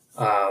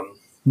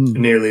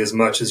nearly as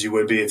much as you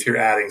would be if you're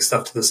adding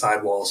stuff to the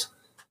sidewalls.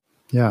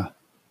 Yeah.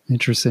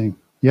 Interesting.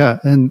 Yeah.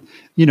 And,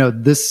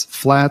 this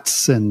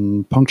flats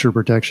and puncture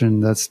protection,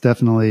 that's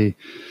definitely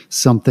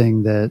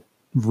something that,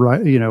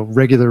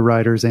 regular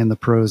riders and the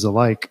pros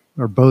alike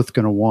are both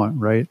going to want,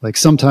 right? Like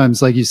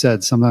sometimes, like you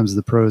said, sometimes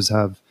the pros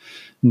have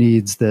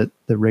needs that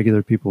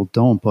regular people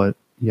don't. But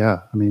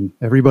yeah, I mean,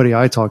 everybody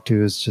I talk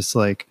to is just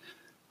like,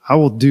 I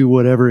will do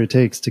whatever it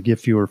takes to get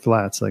fewer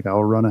flats. Like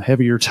I'll run a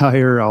heavier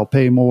tire, I'll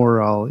pay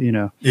more, I'll,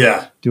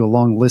 do a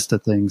long list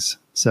of things.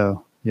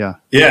 So yeah.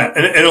 Yeah.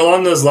 And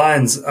along those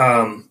lines,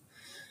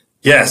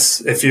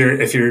 yes, if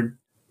you're,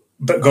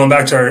 but going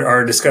back to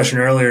our discussion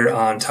earlier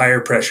on tire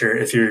pressure,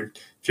 if you're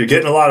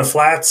getting a lot of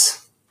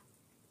flats,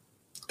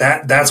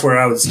 that's where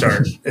I would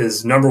start.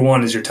 Is number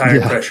one is your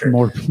tire pressure.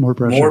 More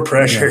pressure. More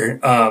pressure.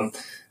 Yeah.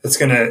 It's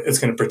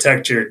gonna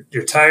protect your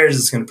tires.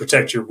 It's gonna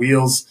protect your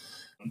wheels.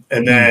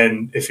 And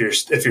then if you're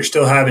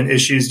still having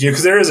issues,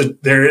 because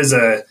there is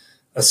a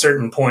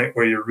certain point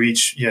where you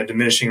reach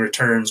diminishing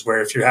returns,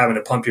 where if you're having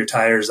to pump your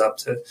tires up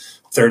to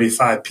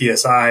 35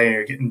 psi and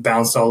you're getting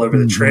bounced all over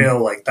the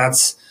trail, like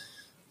that's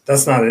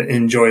not an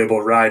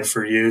enjoyable ride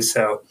for you.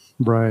 So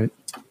right,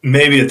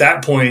 maybe at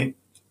that point,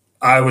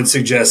 I would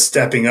suggest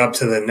stepping up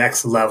to the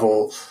next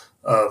level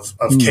of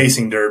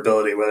casing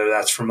durability, whether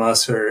that's from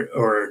us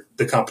or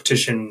the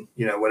competition,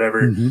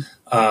 whatever.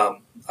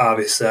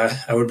 Obviously,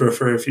 I would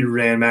prefer if you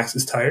ran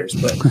Maxxis tires,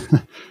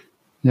 but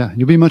yeah,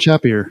 you'll be much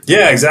happier.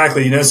 Yeah,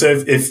 exactly.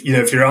 So if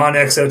you're on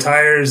EXO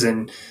tires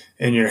and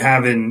you're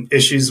having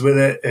issues with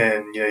it,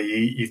 and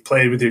you've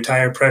played with your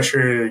tire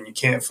pressure and you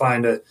can't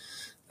find a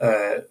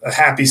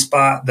happy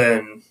spot,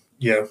 then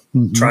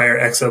try our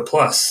EXO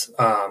Plus.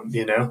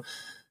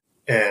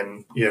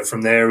 And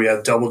from there we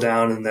have double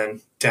down and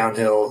then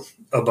downhill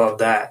above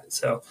that.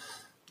 So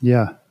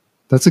yeah,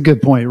 that's a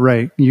good point.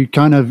 Right. You're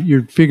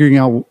figuring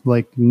out,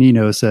 like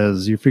Nino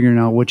says, you're figuring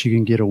out what you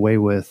can get away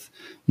with.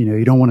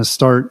 You don't want to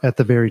start at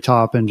the very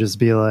top and just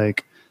be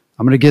like,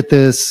 I'm going to get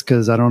this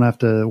because I don't have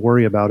to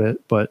worry about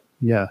it. But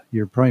yeah,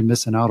 you're probably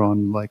missing out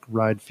on like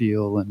ride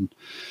feel and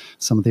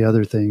some of the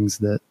other things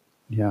that,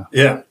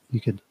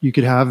 you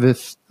could have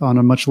if on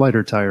a much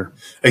lighter tire.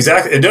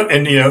 Exactly.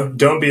 And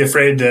don't be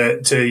afraid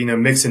to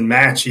mix and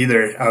match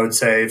either. I would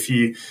say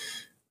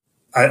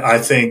I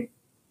think,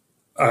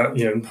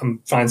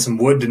 find some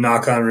wood to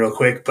knock on real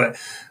quick, but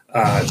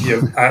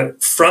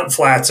front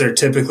flats are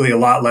typically a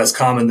lot less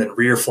common than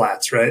rear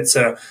flats, right?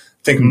 So I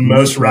think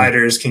most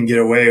riders can get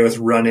away with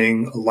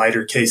running a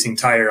lighter casing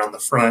tire on the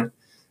front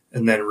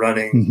and then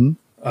running,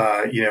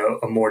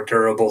 a more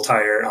durable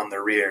tire on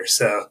the rear.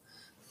 So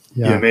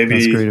yeah, maybe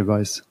that's great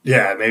advice.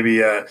 Yeah,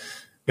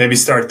 maybe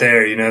start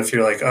there. If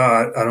you're like,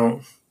 oh, I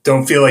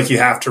don't feel like you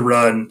have to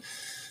run,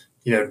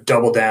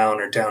 double down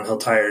or downhill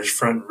tires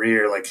front and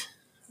rear, like.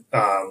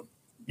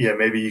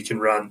 Maybe you can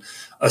run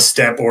a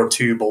step or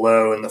two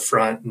below in the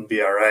front and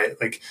be all right.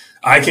 Like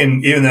I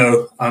can, even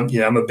though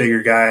I'm a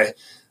bigger guy,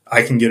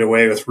 I can get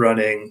away with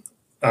running,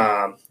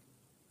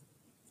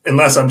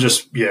 unless I'm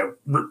just,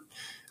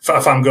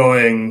 if I'm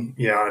going,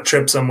 on a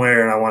trip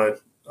somewhere and I want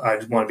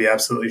to be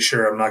absolutely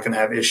sure I'm not going to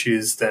have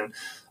issues, then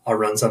I'll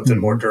run something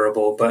more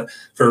durable. But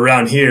for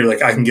around here,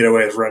 like I can get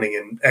away with running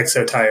an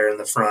EXO tire in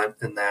the front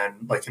and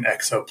then like an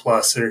EXO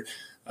Plus or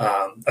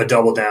a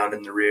double down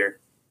in the rear.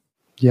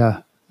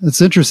 Yeah. It's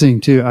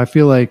interesting too. I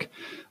feel like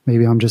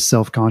maybe I'm just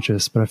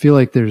self-conscious, but I feel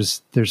like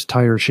there's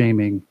tire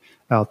shaming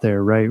out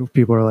there, right?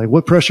 People are like,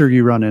 what pressure are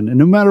you running? And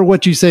no matter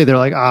what you say, they're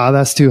like,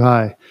 that's too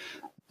high.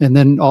 And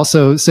then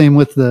also same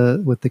with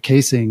the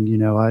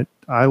casing,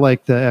 I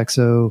like the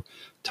EXO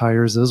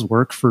tires. Those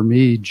work for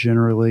me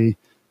generally.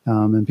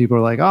 And people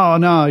are like, oh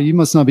no, you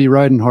must not be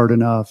riding hard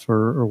enough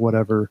or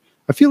whatever.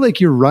 I feel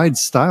like your ride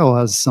style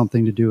has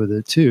something to do with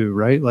it too,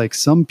 right? Like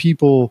some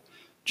people,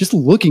 just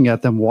looking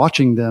at them,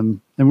 watching them,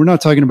 and we're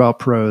not talking about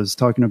pros,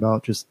 talking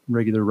about just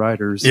regular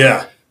riders.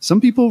 Yeah. Some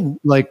people,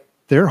 like,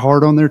 they're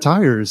hard on their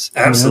tires.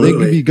 Absolutely. They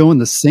could be going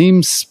the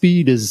same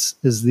speed as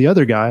the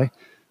other guy,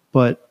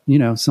 but,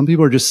 some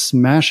people are just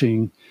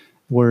smashing,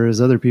 whereas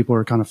other people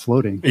are kind of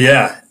floating.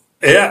 Yeah.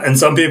 Yeah. And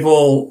some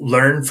people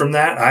learn from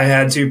that. I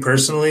had to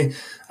personally.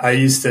 I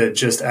used to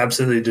just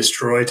absolutely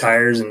destroy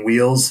tires and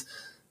wheels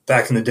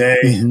back in the day.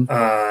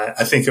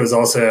 I think it was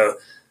also,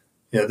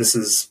 this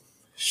is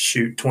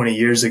 20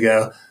 years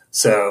ago.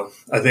 So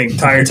I think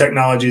tire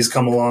technology's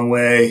come a long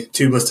way.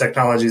 Tubeless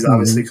technology's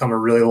obviously come a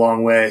really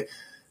long way.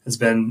 It's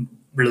been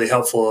really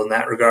helpful in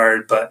that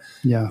regard. But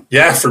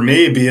yeah, for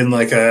me, being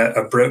like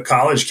a broke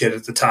college kid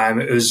at the time,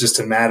 it was just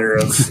a matter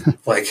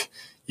of like,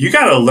 you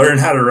got to learn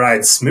how to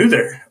ride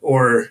smoother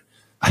or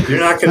you're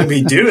not going to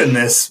be doing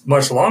this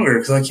much longer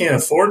because I can't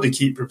afford to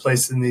keep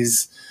replacing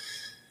these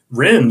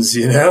rims,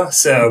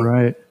 So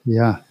right.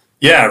 Yeah.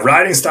 Yeah,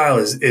 riding style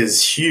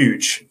is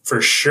huge for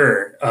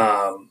sure.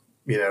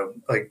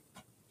 Like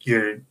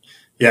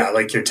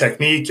your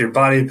technique, your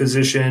body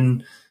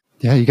position.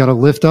 Yeah, you got to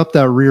lift up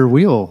that rear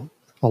wheel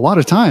a lot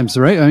of times,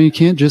 right? I mean, you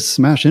can't just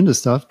smash into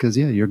stuff because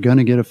you're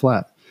gonna get a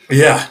flat.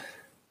 Yeah,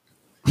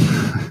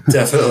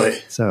 definitely.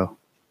 So,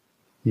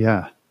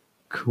 yeah,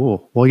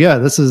 cool. Well, yeah,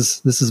 this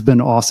has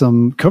been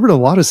awesome. Covered a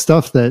lot of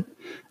stuff that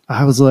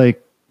I was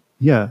like,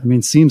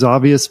 seems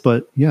obvious,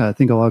 but I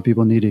think a lot of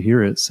people need to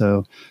hear it.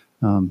 So.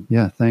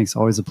 Thanks.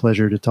 Always a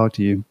pleasure to talk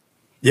to you.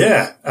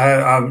 Yeah,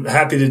 I'm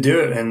happy to do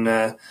it. And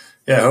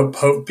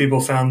hope people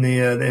found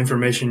the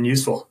information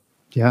useful.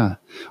 Yeah.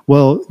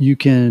 Well, you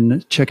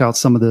can check out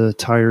some of the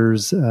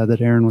tires that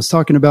Aaron was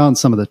talking about and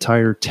some of the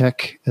tire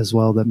tech as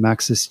well that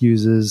Maxxis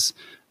uses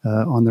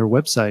on their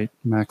website,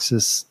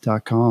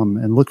 maxxis.com,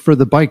 and look for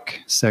the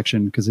bike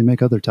section because they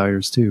make other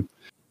tires too.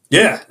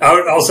 Yeah, I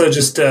would also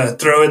just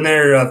throw in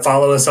there,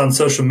 follow us on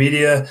social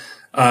media.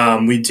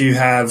 We do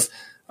have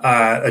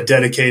a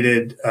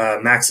dedicated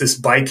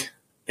Maxxis Bike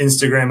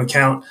Instagram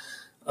account,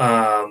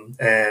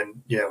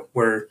 and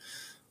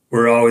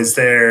we're always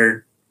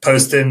there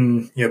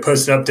posting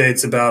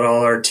updates about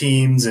all our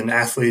teams and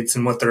athletes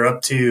and what they're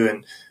up to,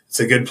 and it's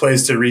a good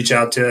place to reach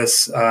out to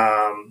us.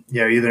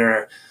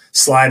 Either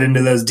slide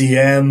into those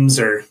DMs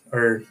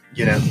or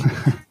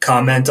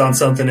comment on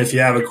something if you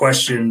have a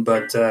question.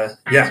 But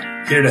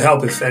here to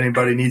help if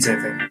anybody needs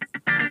anything.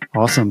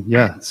 Awesome.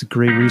 Yeah, it's a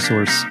great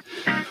resource.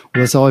 Well,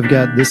 that's all I've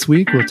got this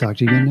week. We'll talk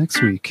to you again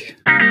next week.